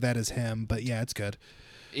to think of that as him, but yeah, it's good.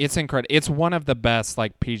 It's incredible. It's one of the best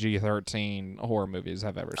like PG-13 horror movies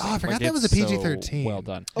I've ever seen. Oh, I forgot Like, that was a it's so PG-13. well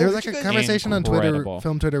done. There was did like you a guys- conversation on Incredible.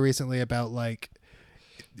 Film Twitter recently about like,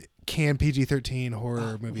 can PG-13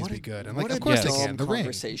 horror movies What a- be good? And what like, a of course Yes. they dumb can. The Ring.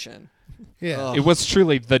 conversation. Yeah. Ugh. It was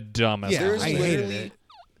truly the dumbest. Yeah, There's I hated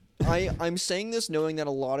literally, it. I'm saying this knowing that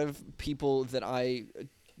a lot of people that I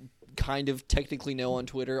kind of technically know on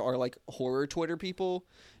Twitter are like horror Twitter people.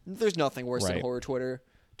 There's nothing worse than Right. horror Twitter,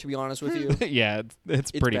 to be honest with you. Yeah, it's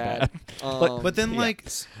It's pretty bad. bad. But then Yeah. like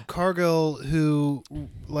Cargill, who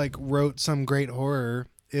like wrote some great horror,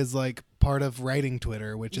 is like part of writing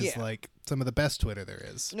Twitter, which is Yeah. like some of the best Twitter there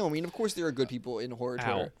is. No, I mean, of course there are good people in horror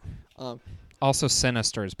Ow. Twitter. Also,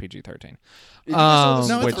 Sinister is PG-13. Did you know this is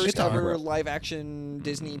No, the it's first R. ever live-action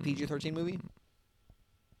Disney PG-13 movie?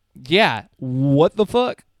 Yeah. What the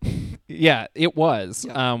fuck? Yeah, it was.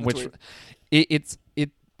 Yeah, that's Which weird.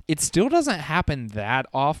 it still doesn't happen that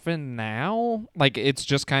often now. Like it's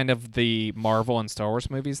just kind of the Marvel and Star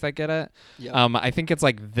Wars movies that get it. Yeah. I think it's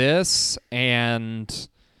like this and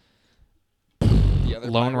The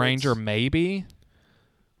other Lone Pirates. Ranger maybe.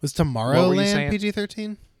 Was What were you Tomorrowland saying?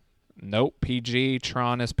 PG-13? Nope, PG.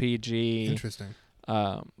 Tron is PG. Interesting.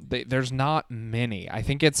 There's not many. I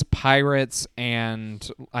think it's Pirates and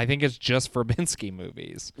I think it's just Verbinski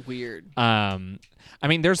movies. Weird. I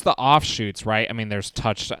mean, there's the offshoots, right? I mean, there's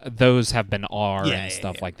those have been R Yeah, and yeah,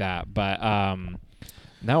 stuff yeah. like that. But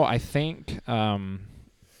no, I think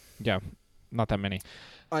yeah, not that many.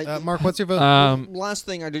 Mark, what's your vote? Last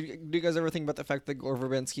thing, do you guys ever think about the fact that Gore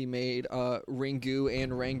Verbinski made Ringu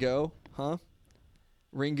and Rango? Huh?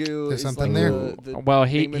 Ringu There's is something like there. the Well,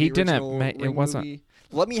 he name of the didn't. original It Ring wasn't. movie.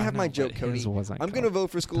 Let me have I my know, joke, but Cody. his wasn't I'm called- gonna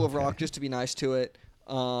vote for School of Rock just to be nice to it.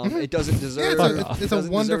 It doesn't deserve. it's a- it's a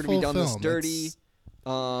doesn't deserve to be wonderful done this film. dirty.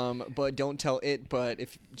 It's- But don't tell it. But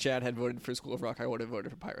if Chad had voted for School of Rock, I would have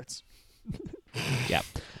voted for Pirates. Yeah.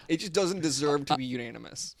 It just doesn't deserve to be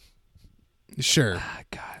unanimous. Sure.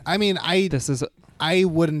 God, I mean, this is. I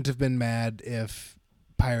wouldn't have been mad if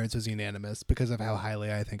Pirates was unanimous because of how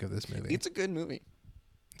highly I think of this movie. It's a good movie.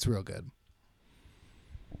 It's real good.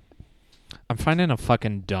 I'm finding a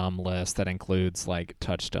fucking dumb list that includes like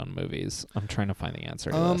Touchstone movies. I'm trying to find the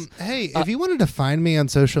answer to this. Hey, if you wanted to find me on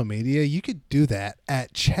social media, you could do that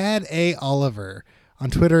at Chad A. Oliver on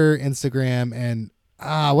Twitter, Instagram, and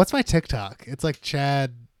what's my TikTok? It's like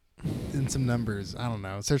Chad and some numbers. I don't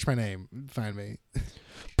know. Search my name. Find me.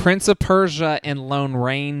 Prince of Persia and Lone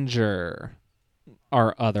Ranger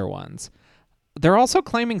are other ones. They're also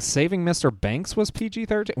claiming Saving Mr. Banks was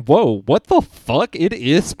PG-13. Whoa, what the fuck? It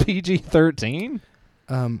is PG-13?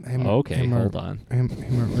 Okay, hold on. Hey,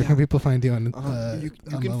 Mark, where can people find you on? You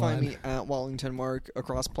on can the find line? me at Wallington Mark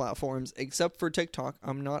across platforms, except for TikTok.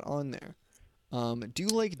 I'm not on there. Do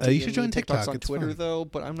like You should DM join me TikTok. TikToks on It's Twitter fun. though,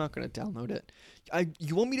 but I'm not gonna download it.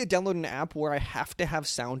 You want me to download an app where I have to have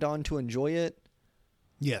sound on to enjoy it?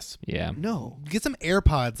 Yes. Yeah. No. Get some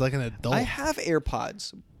AirPods like an adult. I have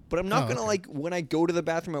AirPods, but I'm not Oh, gonna okay. like when I go to the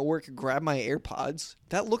bathroom at work grab my AirPods.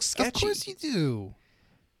 That looks sketchy. Of course you do.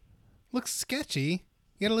 Looks sketchy.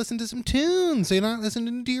 You gotta listen to some tunes so you're not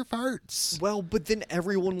listening to your farts. Well, but then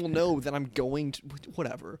everyone will know that I'm going to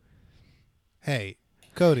whatever. Hey,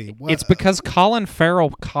 Cody. What, It's because Colin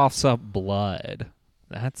Farrell coughs up blood.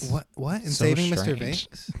 That's what in so Saving Mr. strange.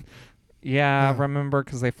 Banks? Yeah, Oh. remember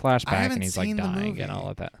because they flash I back haven't and he's like seen the dying movie. and all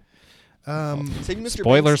of that. Saving Mr.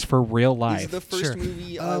 Spoilers Banks for real is life. the first Sure.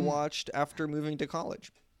 movie I watched after moving to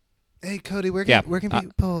college. Hey, Cody. Where Yeah, can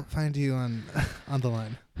people find you on the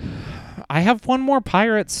line? I have one more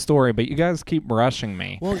pirate story, but you guys keep rushing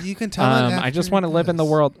me. Well, you can tell. it I just after want to live in the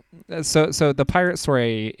this. world. So the pirate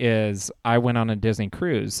story is I went on a Disney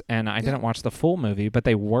cruise and I didn't watch the full movie, but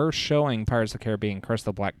they were showing Pirates of the Caribbean: Curse of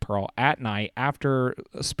the Black Pearl at night after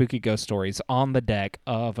spooky ghost stories on the deck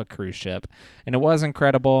of a cruise ship, and it was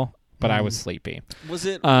incredible. But I was sleepy. Was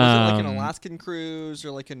it like an Um, Alaskan cruise or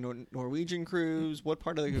like a Norwegian cruise? What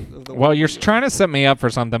part of the Well, world you're were you in? trying to set me up for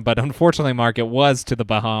something, but unfortunately, Mark, it was to the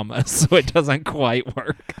Bahamas, so it doesn't quite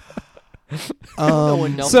work. No,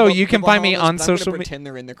 enough So about you the can find me Bahamas, on but I'm gonna social me- pretend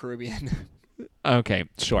they're in the Caribbean. Okay,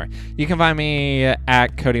 sure. You can find me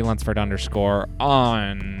at Cody Lunsford _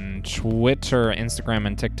 on Twitter, Instagram,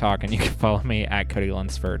 and TikTok, and you can follow me at Cody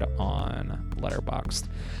Lunsford on Letterboxd.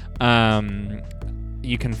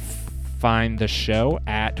 You can find the show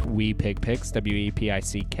at WePigPics,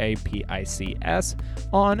 WePickPics,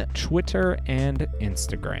 on Twitter and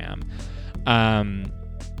Instagram.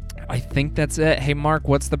 I think that's it. Hey, Mark,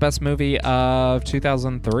 what's the best movie of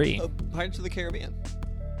 2003? Pirates of the Caribbean.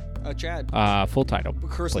 Chad. Full title,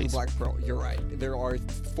 Curse of the please. Black Pearl. You're right. There are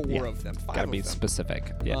 4 of them. 5 Gotta of be them.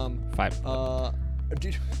 specific. Yeah, 5.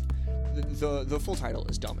 Dude, the full title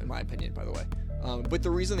is dumb in my opinion, by the way. But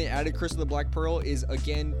the reason they added Curse of the Black Pearl is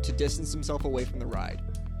again to distance himself away from the ride.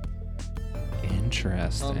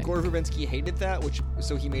 Interesting. Gore Verbinski hated that,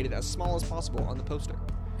 so he made it as small as possible on the poster.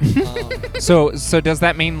 So does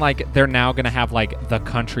that mean like they're now gonna have like the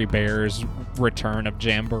Country Bears Return of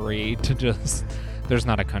Jamboree to just? There's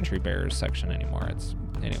not a Country Bears section anymore. It's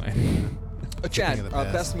anyway. Chad, Speaking of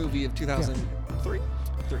the best movie of 2003.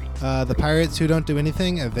 3. The Pirates Who Don't Do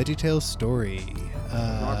Anything, A VeggieTales Story.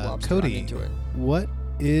 Rock Lobster, Cody, I'm into it. what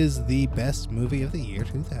is the best movie of the year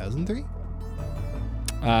 2003?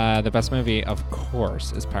 The best movie, of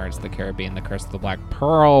course, is Pirates of the Caribbean: The Curse of the Black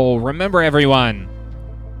Pearl. Remember, everyone,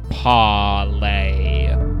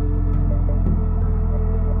 parlay.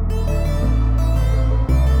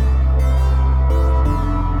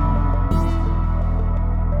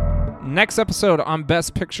 Next episode on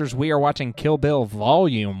Best Pictures, we are watching Kill Bill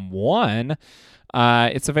Volume 1.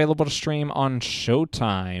 It's available to stream on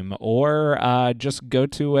Showtime, or just go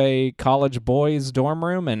to a college boy's dorm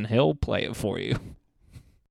room and he'll play it for you.